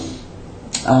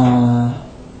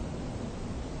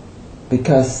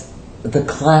because the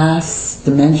class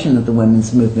dimension of the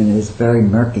women's movement is very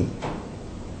murky,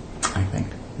 I think.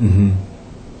 Mm-hmm.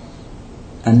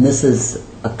 And this is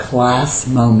a class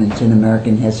moment in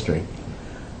American history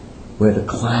where the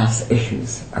class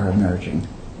issues are emerging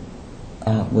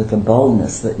with a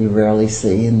boldness that you rarely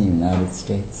see in the United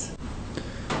States.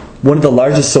 One of the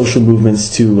largest social movements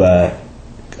to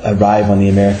arrive on the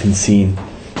American scene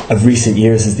of recent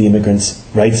years is the immigrants'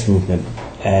 rights movement.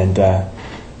 And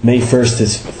May 1st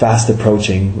is fast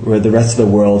approaching, where the rest of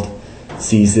the world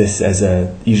sees this as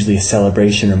usually a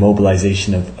celebration or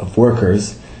mobilization of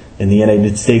workers. In the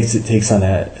United States, it takes on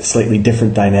a slightly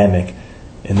different dynamic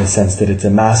in the sense that it's a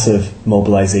massive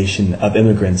mobilization of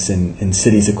immigrants in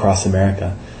cities across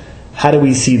America. How do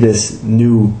we see this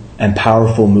new and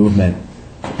powerful movement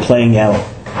playing out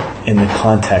in the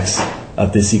context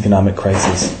of this economic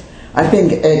crisis? I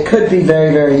think it could be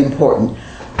very, very important.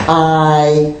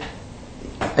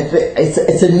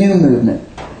 It's a new movement,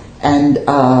 and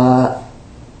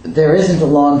there isn't a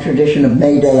long tradition of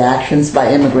May Day actions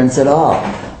by immigrants at all.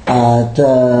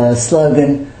 The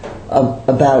slogan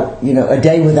about a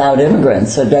day without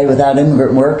immigrants, a day without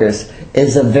immigrant workers,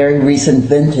 is a very recent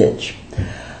vintage,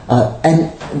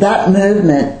 and that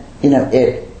movement,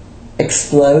 it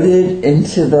exploded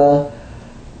into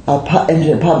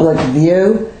public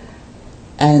view,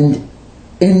 and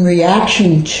in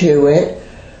reaction to it,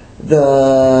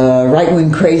 the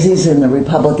right-wing crazies in the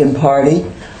Republican Party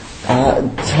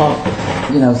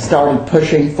started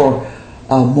pushing for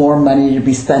more money to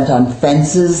be spent on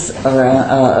fences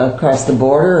across the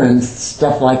border and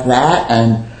stuff like that,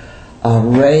 and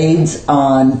raids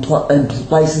on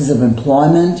places of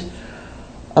employment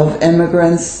of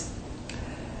immigrants.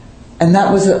 And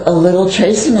that was a little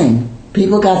chastening.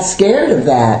 People got scared of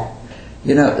that.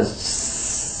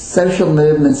 Social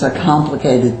movements are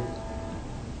complicated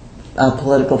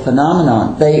political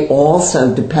phenomenon. They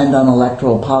also depend on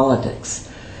electoral politics.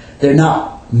 They're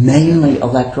not mainly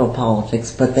electoral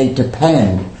politics, but they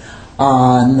depend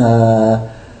on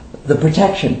the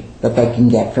protection that they can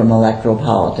get from electoral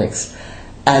politics.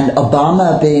 And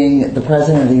Obama, being the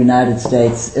President of the United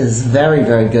States, is very,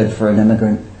 very good for an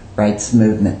immigrant rights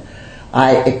movement.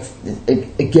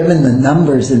 Given the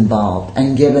numbers involved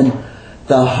and given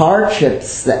the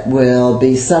hardships that will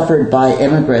be suffered by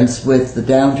immigrants with the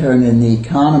downturn in the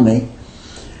economy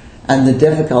and the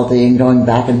difficulty in going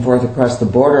back and forth across the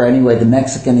border. Anyway, the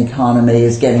Mexican economy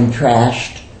is getting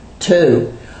trashed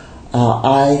too.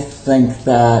 I think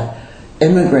that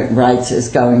immigrant rights is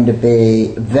going to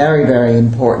be very, very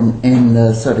important in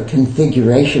the sort of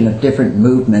configuration of different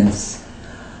movements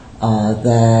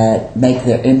that make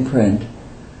their imprint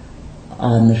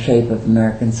on the shape of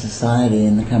American society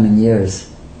in the coming years.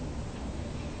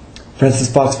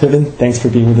 Frances Fox Piven, thanks for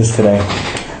being with us today.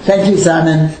 Thank you,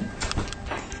 Simon.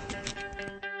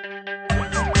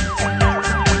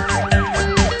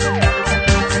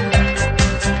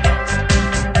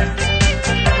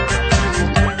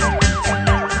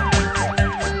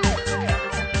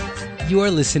 You are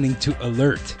listening to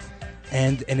Alert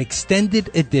and an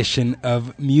extended edition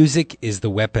of Music is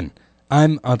the Weapon.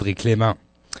 I'm André Clément.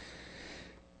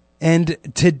 And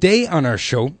today on our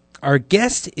show, our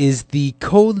guest is the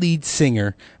co-lead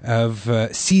singer of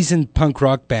seasoned punk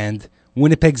rock band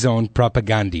Winnipeg's own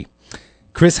Propagandhi.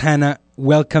 Chris Hanna,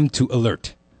 welcome to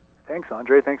Alert. Thanks,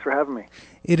 André. Thanks for having me.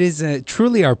 It is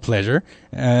truly our pleasure.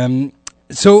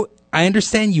 So I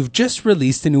understand you've just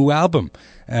released a new album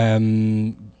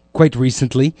quite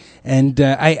recently, and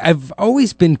I've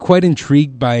always been quite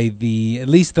intrigued by at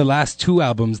least the last two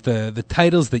albums, the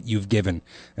titles that you've given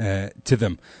to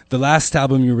them. The last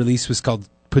album you released was called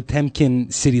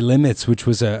Potemkin City Limits, which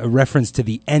was a reference to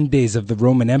the end days of the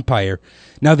Roman Empire.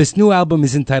 Now, this new album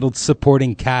is entitled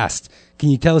Supporting Cast. Can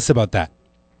you tell us about that?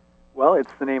 Well,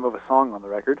 it's the name of a song on the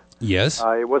record. Yes.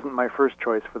 It wasn't my first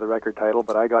choice for the record title,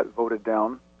 but I got voted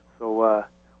down, so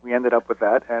we ended up with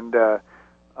that. And the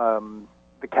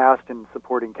cast and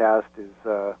supporting cast is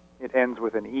it ends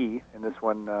with an E, in this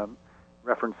one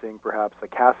referencing perhaps a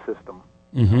caste system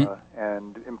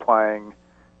and implying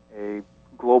a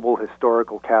global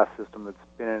historical caste system that's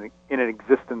been in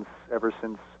existence ever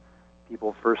since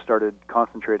people first started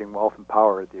concentrating wealth and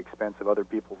power at the expense of other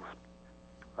people's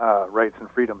rights and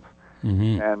freedoms.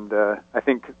 And I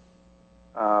think,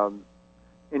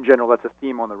 in general, that's a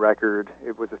theme on the record.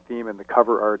 It was a theme in the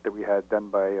cover art that we had done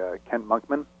by Kent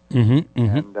Monkman,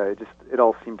 and it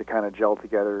all seemed to kind of gel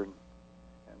together,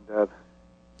 and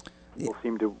people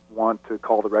seem to want to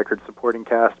call the record Supporting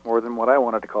Cast more than what I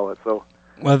wanted to call it. So,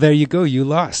 well, there you go. You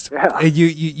lost. Yeah.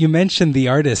 You mentioned the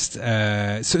artist. So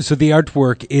the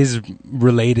artwork is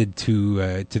related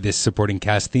to this supporting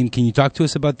cast theme. Can you talk to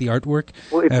us about the artwork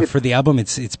for the album?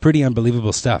 It's pretty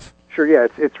unbelievable stuff. Sure. Yeah,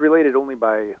 it's related only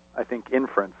by, I think,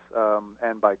 inference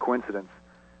and by coincidence.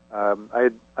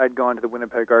 I'd gone to the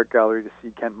Winnipeg Art Gallery to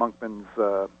see Kent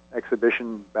Monkman's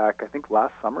exhibition back, I think,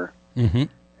 last summer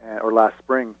or last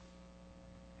spring,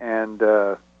 and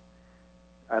I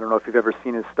don't know if you've ever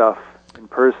seen his stuff in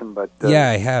person, but yeah,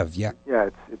 I have. Yeah,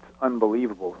 it's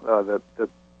unbelievable.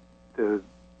 The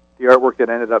artwork that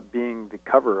ended up being the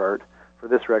cover art for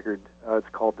this record, it's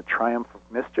called The Triumph of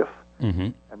Mischief,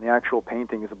 and the actual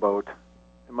painting is about,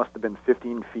 it must have been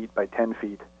 15 feet by 10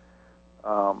 feet.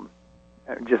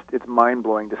 It's mind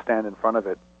blowing to stand in front of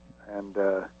it,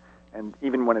 and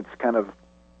even when it's kind of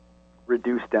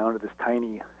reduced down to this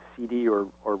tiny CD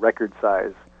or record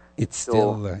size, it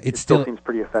still seems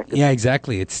pretty effective. Yeah,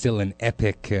 exactly. It's still an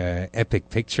epic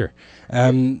picture.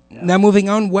 Now, moving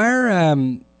on, where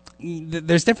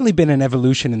there's definitely been an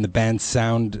evolution in the band's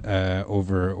sound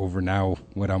over now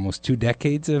almost 2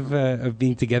 decades of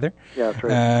being together. Yeah, that's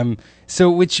right. So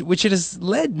which it has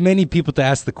led many people to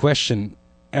ask the question: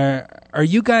 are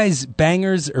you guys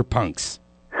bangers or punks?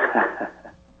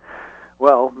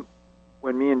 Well,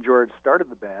 when me and George started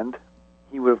the band,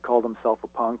 he would have called himself a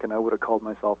punk, and I would have called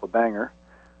myself a banger.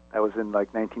 That was in,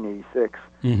 1986.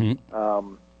 And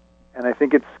I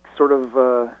think it's sort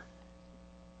of,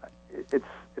 it's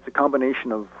a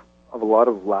combination of a lot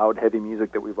of loud, heavy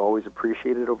music that we've always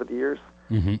appreciated over the years.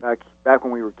 Back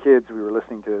when we were kids, we were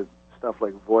listening to stuff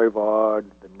like Voivod,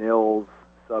 The Nils,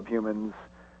 Subhumans,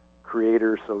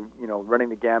 Creator, so, running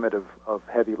the gamut of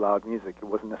heavy, loud music. It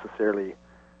wasn't necessarily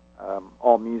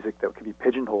all music that could be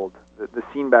pigeonholed. The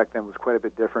scene back then was quite a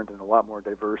bit different and a lot more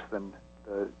diverse than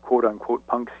the quote-unquote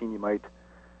punk scene you might,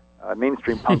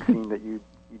 mainstream punk scene that you'd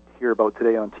hear about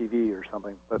today on TV or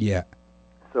something. But yeah.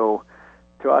 So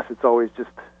to us, it's always just,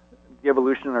 the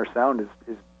evolution in our sound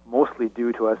is mostly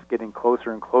due to us getting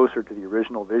closer and closer to the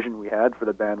original vision we had for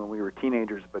the band when we were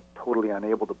teenagers, but totally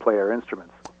unable to play our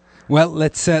instruments. Well,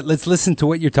 let's listen to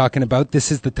what you're talking about.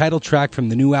 This is the title track from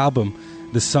the new album,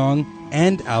 the song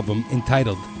and album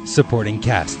entitled Supporting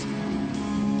Cast.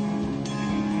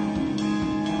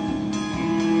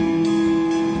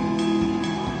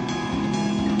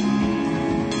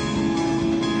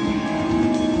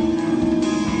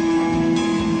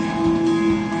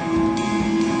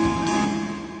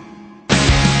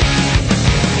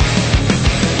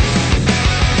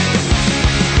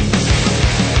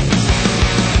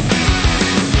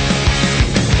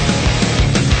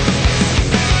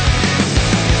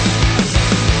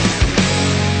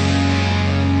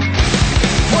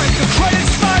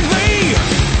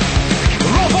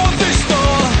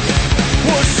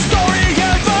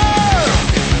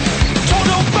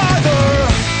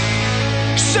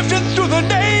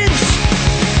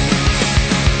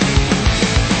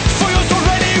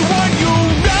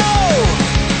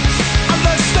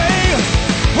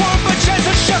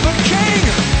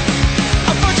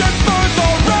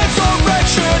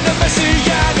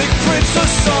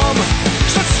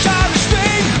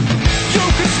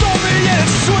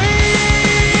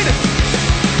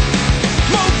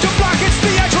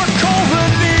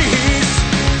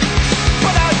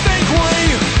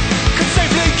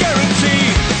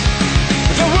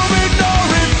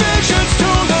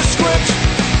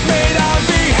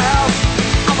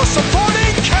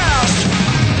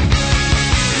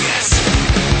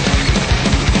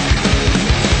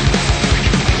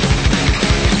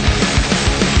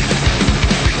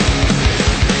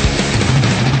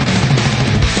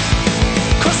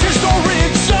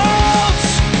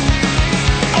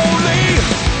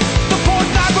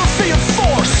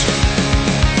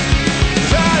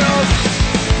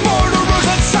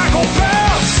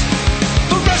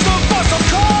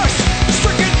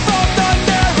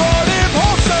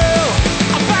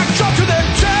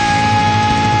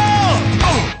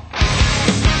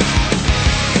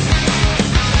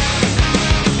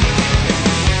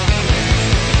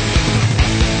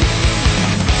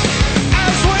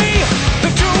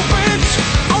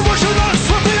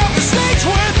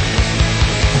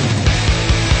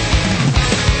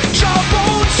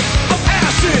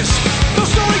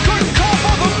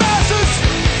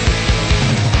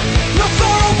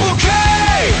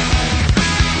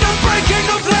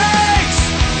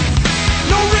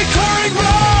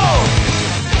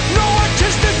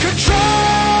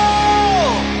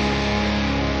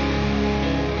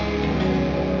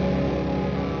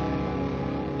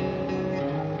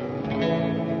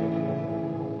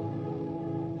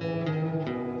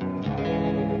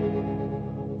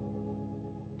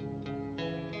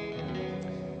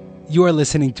 You are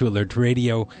listening to Alert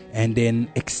Radio and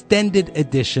an extended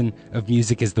edition of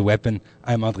Music is the Weapon.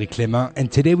 I'm André Clément,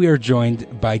 and today we are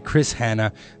joined by Chris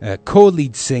Hanna,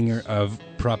 co-lead singer of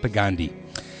Propagandhi.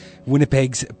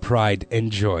 Winnipeg's pride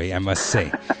and joy, I must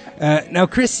say. Now,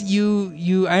 Chris,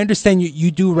 I understand you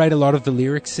do write a lot of the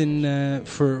lyrics in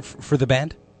for the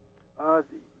band.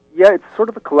 Yeah, it's sort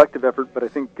of a collective effort, but I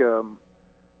think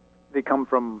they come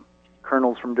from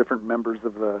kernels from different members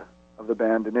of the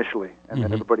band initially, and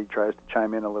then everybody tries to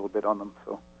chime in a little bit on them.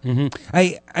 So,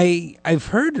 I've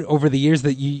heard over the years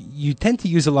that you tend to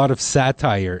use a lot of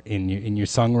satire in your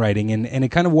songwriting, and it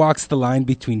kind of walks the line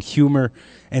between humor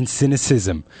and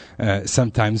cynicism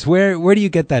sometimes. Where do you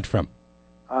get that from?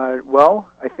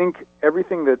 Well, I think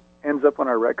everything that ends up on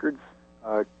our records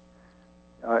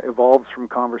evolves from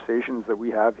conversations that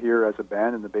we have here as a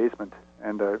band in the basement,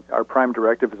 and our prime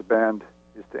directive as a band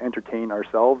is to entertain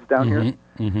ourselves down here.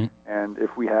 And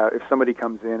if somebody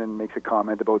comes in and makes a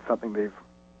comment about something they've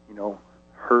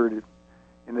heard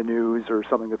in the news or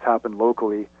something that's happened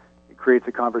locally, it creates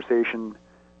a conversation,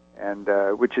 and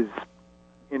which is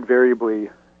invariably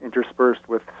interspersed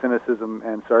with cynicism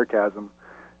and sarcasm,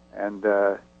 and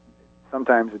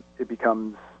sometimes it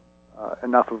becomes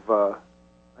enough of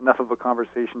a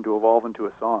conversation to evolve into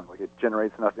a song. Like, it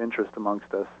generates enough interest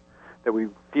amongst us that we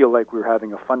feel like we're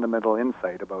having a fundamental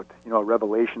insight about, a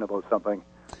revelation about something,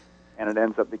 and it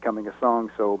ends up becoming a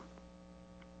song. So,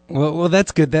 well,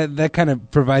 that's good. That kind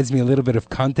of provides me a little bit of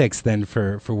context then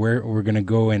for where we're going to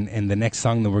go and the next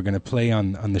song that we're going to play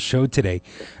on the show today.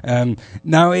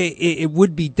 Now, it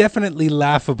would be definitely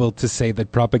laughable to say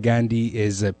that Propagandhi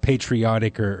is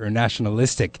patriotic or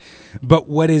nationalistic, but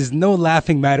what is no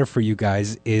laughing matter for you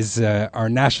guys is our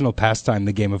national pastime,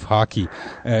 the game of hockey.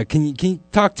 Can you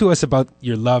talk to us about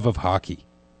your love of hockey?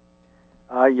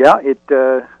 I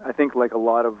think like a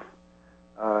lot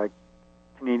of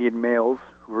Canadian males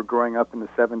who were growing up in the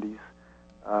 70s,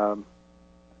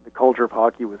 the culture of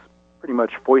hockey was pretty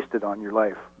much foisted on your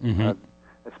life,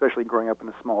 especially growing up in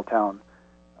a small town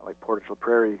like Portage la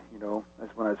Prairie. As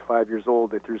when I was 5 years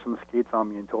old, they threw some skates on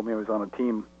me and told me I was on a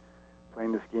team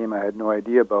playing this game I had no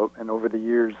idea about. And over the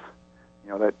years,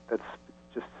 that's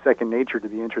just second nature to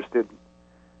be interested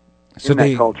in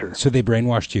that culture. So they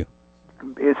brainwashed you?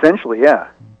 Essentially, yeah.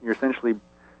 You're essentially,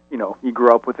 you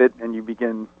grow up with it and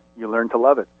you learn to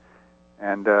love it.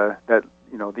 And the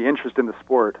interest in the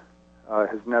sport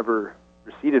has never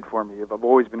receded for me. I've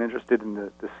always been interested in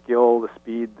the skill, the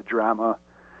speed, the drama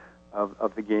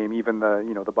of the game, even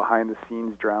the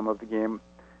behind-the-scenes drama of the game.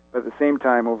 But at the same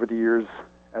time, over the years,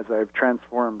 as I've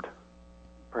transformed,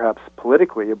 perhaps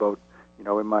politically, about in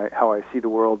how I see the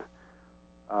world,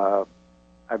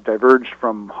 I've diverged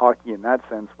from hockey in that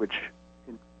sense, which,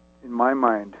 in my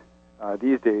mind,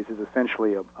 these days is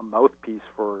essentially a mouthpiece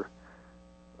for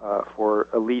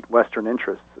elite Western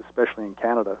interests, especially in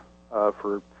Canada,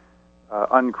 for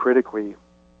uncritically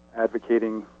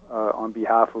advocating on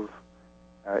behalf of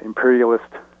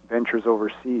imperialist ventures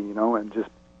overseas,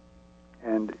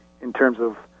 and in terms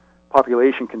of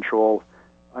population control,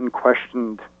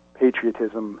 unquestioned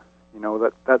patriotism,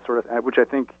 that sort of, which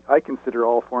I consider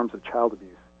all forms of child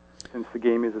abuse, since the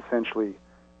game is essentially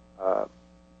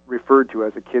referred to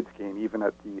as a kid's game, even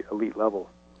at the elite level.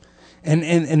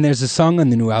 And there's a song on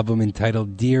the new album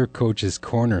entitled "Dear Coach's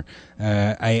Corner."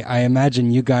 I imagine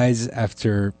you guys,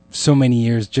 after so many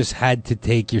years, just had to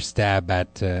take your stab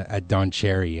at Don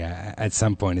Cherry at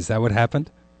some point. Is that what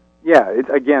happened? Yeah.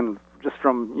 Again, just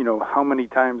from how many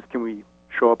times can we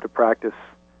show up to practice,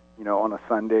 on a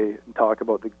Sunday and talk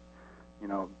about the,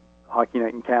 hockey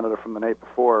night in Canada from the night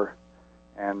before,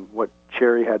 and what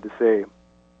Cherry had to say,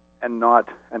 and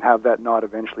have that not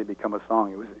eventually become a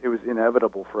song. It was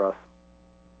inevitable for us.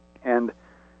 And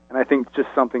I think just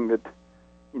something that,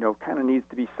 kind of needs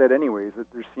to be said anyways,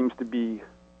 that there seems to be,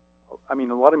 a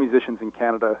lot of musicians in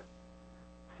Canada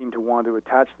seem to want to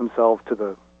attach themselves to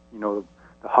the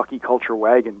hockey culture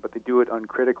wagon, but they do it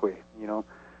uncritically,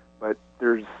 But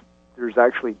there's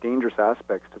actually dangerous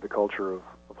aspects to the culture of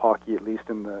hockey, at least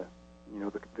in the,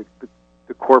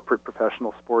 the corporate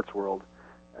professional sports world.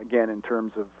 Again, in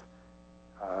terms of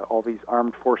all these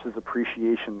armed forces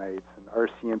appreciation nights and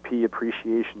RCMP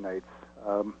appreciation nights,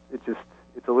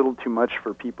 it's a little too much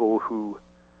for people who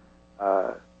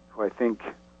I think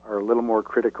are a little more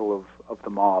critical of the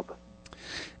mob.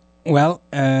 Well,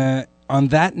 on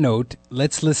that note,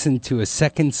 let's listen to a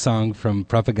second song from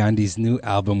Propagandhi's new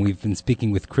album. We've been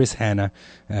speaking with Chris Hanna,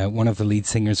 one of the lead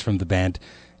singers from the band.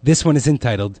 This one is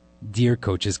entitled Dear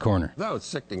Coach's Corner. That was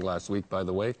sickening last week, by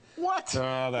the way. What?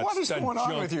 What is going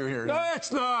on with you here? No,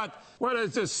 it's not. What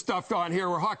is this stuff on here?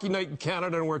 We're Hockey Night in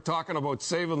Canada, and we're talking about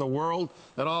saving the world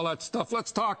and all that stuff.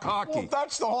 Let's talk hockey. Well,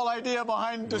 that's the whole idea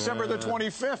behind December the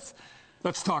 25th.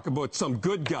 Let's talk about some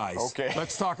good guys. Okay.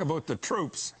 Let's talk about the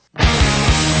troops.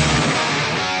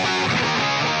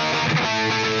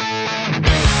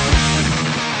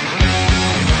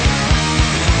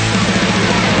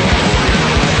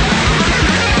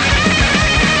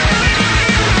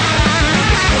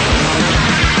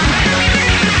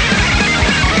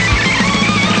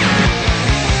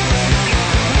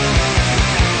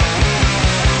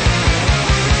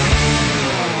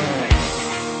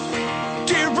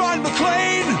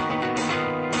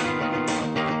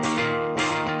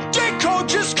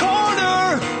 Coach's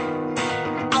Corner.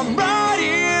 I'm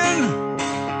riding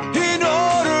in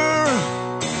order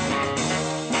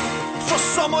for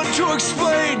someone to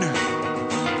explain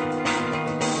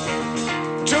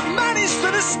to manage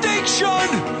the distinction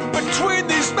between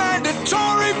these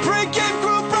mandatory pre-game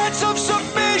group rights of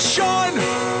submission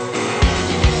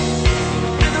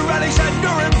and the rallies at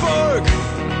Nuremberg.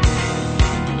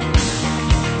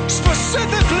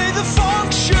 Specifically the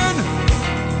function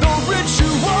the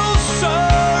ritual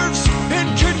serves in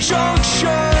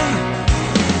conjunction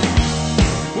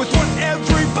with what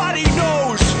everybody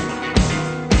knows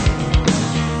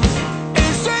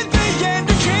is in the end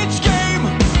a kid's game.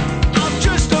 I'm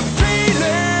just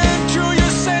appealing to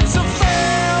your sense of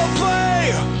fair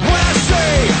play when I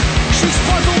say she's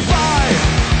puzzled by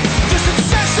this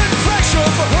incessant pressure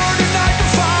for her to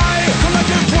magnify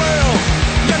collective will.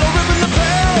 Yellow ribbon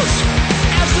lapels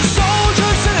as the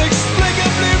soldiers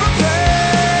inexplicably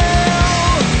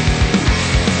repel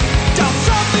down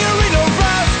from the arena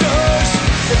rafters.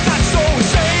 If that's so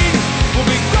insane, we'll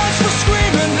be crushed with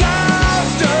screaming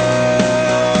laughter.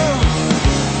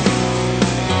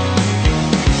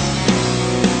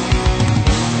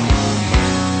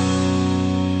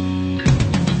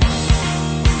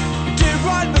 Dear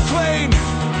Ryan McLean,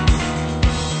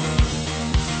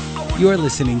 You are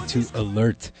listening to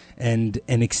Alert, and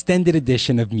an extended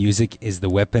edition of Music is the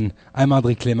Weapon. I'm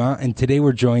André Clément, and today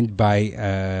we're joined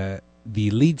by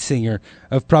the lead singer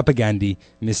of Propagandhi,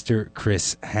 Mr.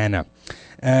 Chris Hanna.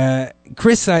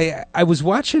 Chris, I was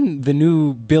watching the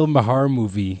new Bill Maher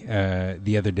movie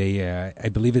the other day. I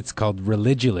believe it's called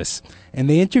Religulous, and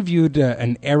they interviewed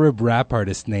an Arab rap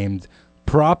artist named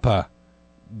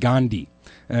Propagandhi.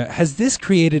 Has this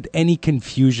created any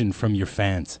confusion from your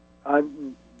fans?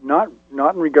 Not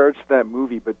in regards to that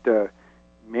movie, but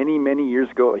many years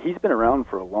ago, he's been around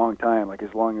for a long time, like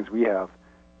as long as we have.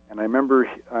 And I remember,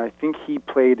 I think he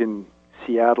played in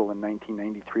Seattle in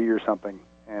 1993 or something,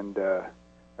 and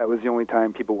that was the only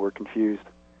time people were confused.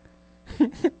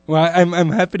 Well,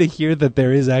 I'm happy to hear that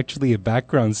there is actually a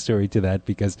background story to that,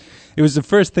 because it was the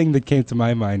first thing that came to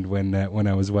my mind when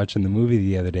I was watching the movie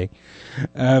the other day.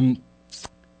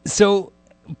 So,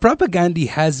 Propagandhi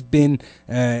has been.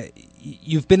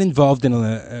 You've been involved in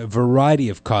a variety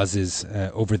of causes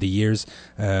over the years.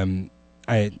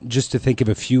 Just to think of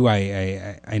a few,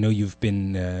 I know you've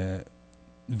been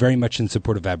very much in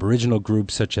support of Aboriginal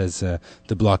groups such as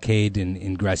the blockade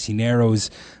in Grassy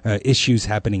Narrows, issues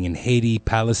happening in Haiti,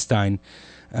 Palestine.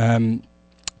 You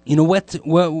know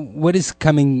what is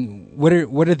coming? What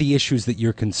are the issues that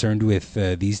you're concerned with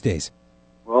these days?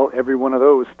 Well, every one of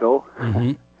those still.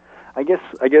 Mm-hmm. I guess.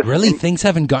 Really, things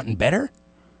haven't gotten better?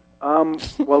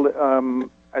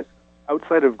 Outside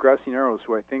of Grassy Narrows,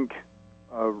 who I think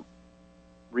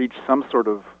reached some sort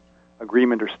of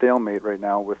agreement or stalemate right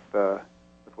now with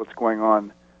what's going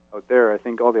on out there, I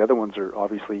think all the other ones are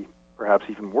obviously perhaps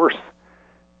even worse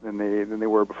than they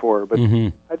were before. But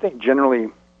I think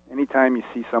generally, anytime you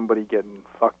see somebody getting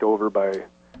fucked over by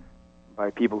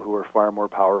people who are far more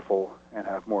powerful and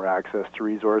have more access to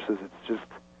resources, it's just,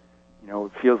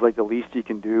 it feels like the least you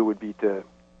can do would be to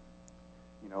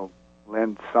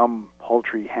lend some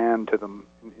paltry hand to them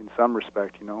in some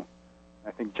respect, I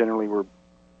think generally we're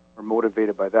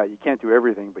motivated by that. You can't do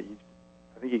everything, but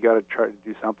I think you got to try to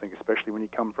do something, especially when you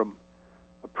come from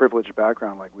a privileged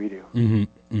background like we do.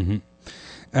 Mm-hmm.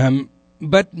 Mm-hmm.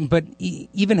 But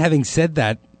even having said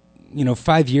that,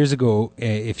 5 years ago,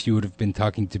 if you would have been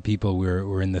talking to people,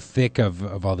 we're in the thick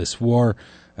of all this war.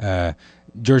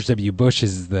 George W. Bush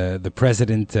is the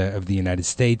president of the United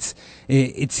States.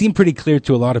 It seemed pretty clear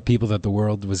to a lot of people that the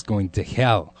world was going to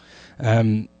hell.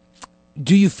 Do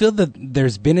you feel that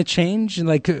there's been a change?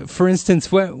 Like, for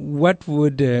instance, what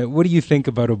do you think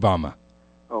about Obama?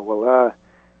 Oh, well,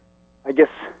 I guess,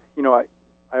 I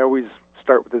always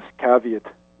start with this caveat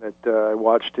that I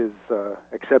watched his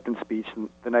acceptance speech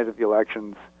the night of the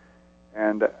elections,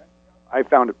 and I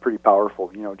found it pretty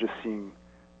powerful, just seeing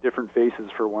different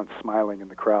faces for once smiling in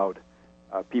the crowd,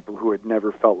 people who had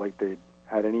never felt like they'd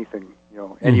had anything,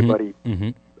 anybody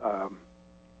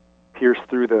pierce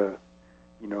through the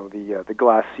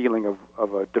glass ceiling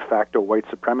of a de facto white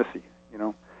supremacy,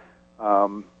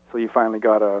 so you finally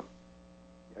got a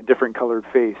different colored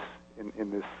face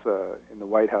in the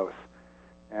White House.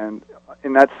 And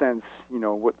in that sense,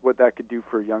 what that could do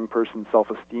for a young person's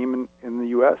self-esteem in the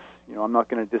U.S., I'm not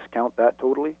going to discount that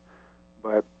totally,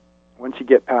 but once you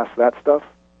get past that stuff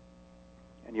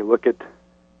and you look at,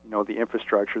 the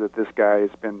infrastructure that this guy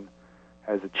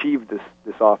has achieved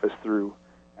this office through,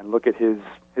 and look at his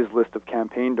list of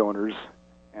campaign donors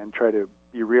and try to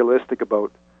be realistic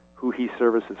about who he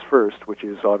services first, which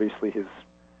is obviously his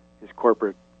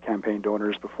corporate campaign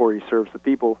donors before he serves the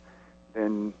people,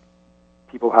 then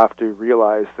people have to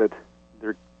realize that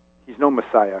he's no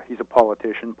messiah. He's a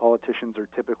politician. Politicians are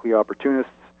typically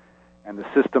opportunists, and the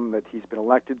system that he's been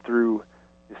elected through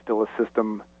is still a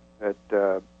system that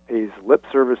pays lip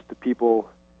service to people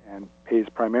and pays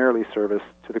primarily service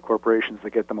to the corporations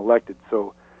that get them elected.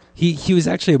 So he was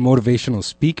actually a motivational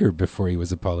speaker before he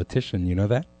was a politician. You know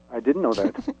that? I didn't know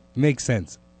that. Makes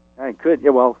sense. I could.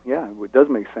 Yeah, well, yeah, it does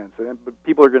make sense. But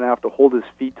people are going to have to hold his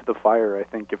feet to the fire, I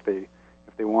think, if they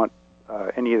want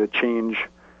any of the change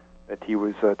that he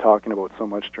was talking about so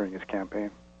much during his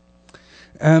campaign.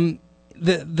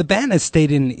 The band has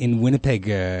stayed in Winnipeg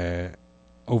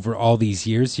over all these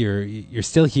years. You're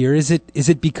still here. Is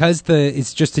it because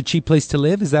it's just a cheap place to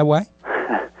live? Is that why?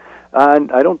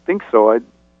 I don't think so.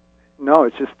 No,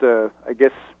 it's just I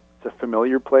guess it's a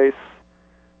familiar place.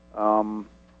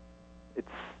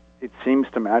 It seems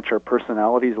to match our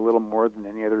personalities a little more than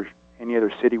any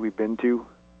other city we've been to.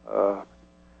 I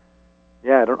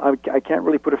can't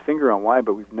really put a finger on why,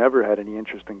 but we've never had any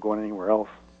interest in going anywhere else.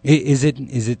 Is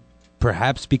it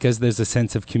perhaps because there's a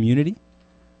sense of community?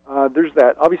 There's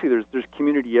that. Obviously, there's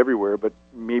community everywhere, but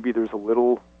maybe there's a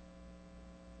little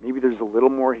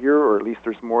more here, or at least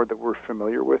there's more that we're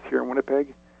familiar with here in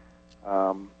Winnipeg.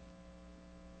 I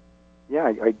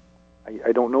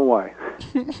don't know why.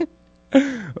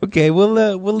 Okay,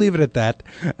 we'll leave it at that.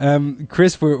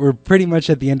 Chris, we're pretty much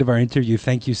at the end of our interview.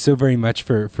 Thank you so very much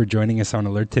for joining us on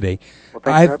Alert today. Well,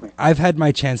 thanks for having me. I've had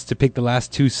my chance to pick the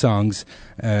last two songs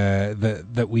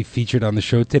that we featured on the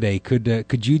show today.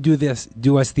 Could you do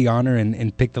us the honor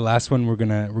and pick the last one we're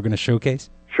gonna showcase?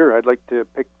 Sure, I'd like to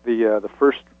pick the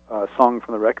first song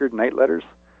from the record, Night Letters,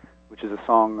 which is a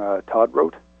song Todd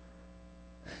wrote.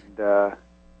 And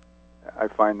I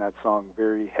find that song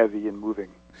very heavy and moving.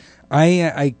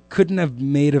 I couldn't have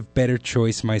made a better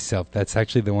choice myself. That's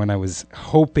actually the one I was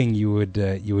hoping you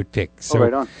would pick. So,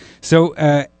 right on. So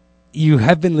you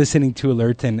have been listening to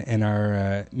Alert and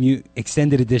our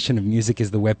extended edition of Music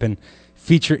is the Weapon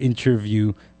feature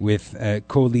interview with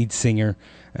co-lead singer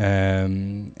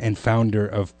and founder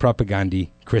of Propagandhi,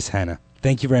 Chris Hanna.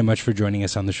 Thank you very much for joining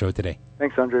us on the show today.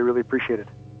 Thanks, Andre. Really appreciate it.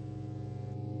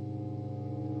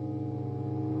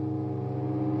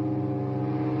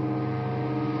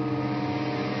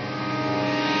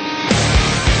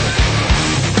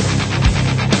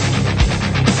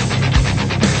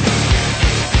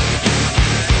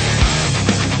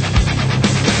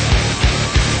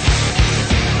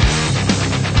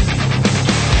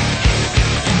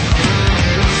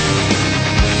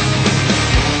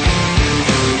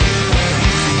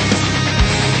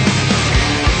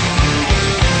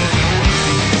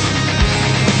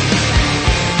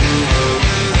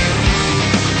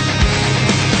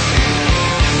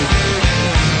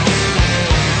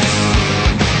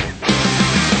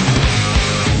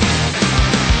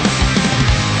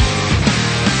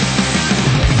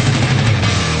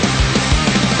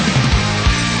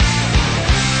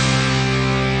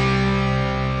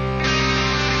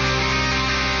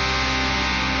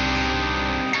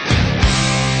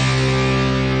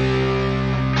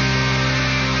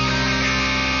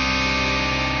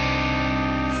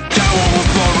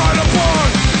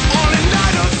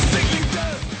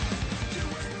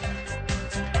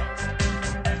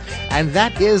 And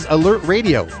that is Alert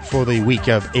Radio for the week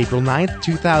of April 9th,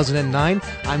 2009.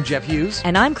 I'm Jeff Hughes.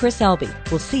 And I'm Chris Elby.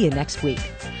 We'll see you next week.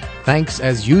 Thanks,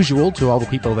 as usual, to all the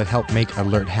people that helped make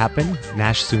Alert happen.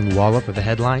 Nash Soonwalla for the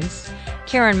headlines.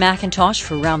 Karen McIntosh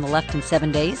for Round the Left in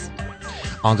 7 Days.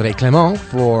 André Clément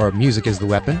for Music is the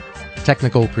Weapon.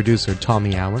 Technical producer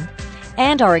Tommy Allen.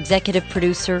 And our executive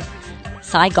producer,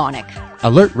 Cy Gonick.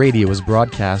 Alert Radio is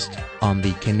broadcast on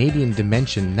the Canadian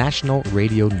Dimension National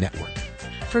Radio Network.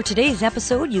 for today's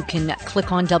episode, you can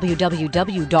click on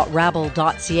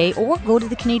www.rabble.ca or go to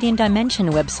the Canadian Dimension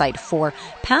website for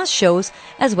past shows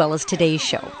as well as today's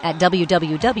show at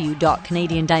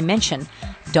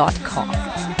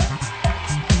www.canadiandimension.com.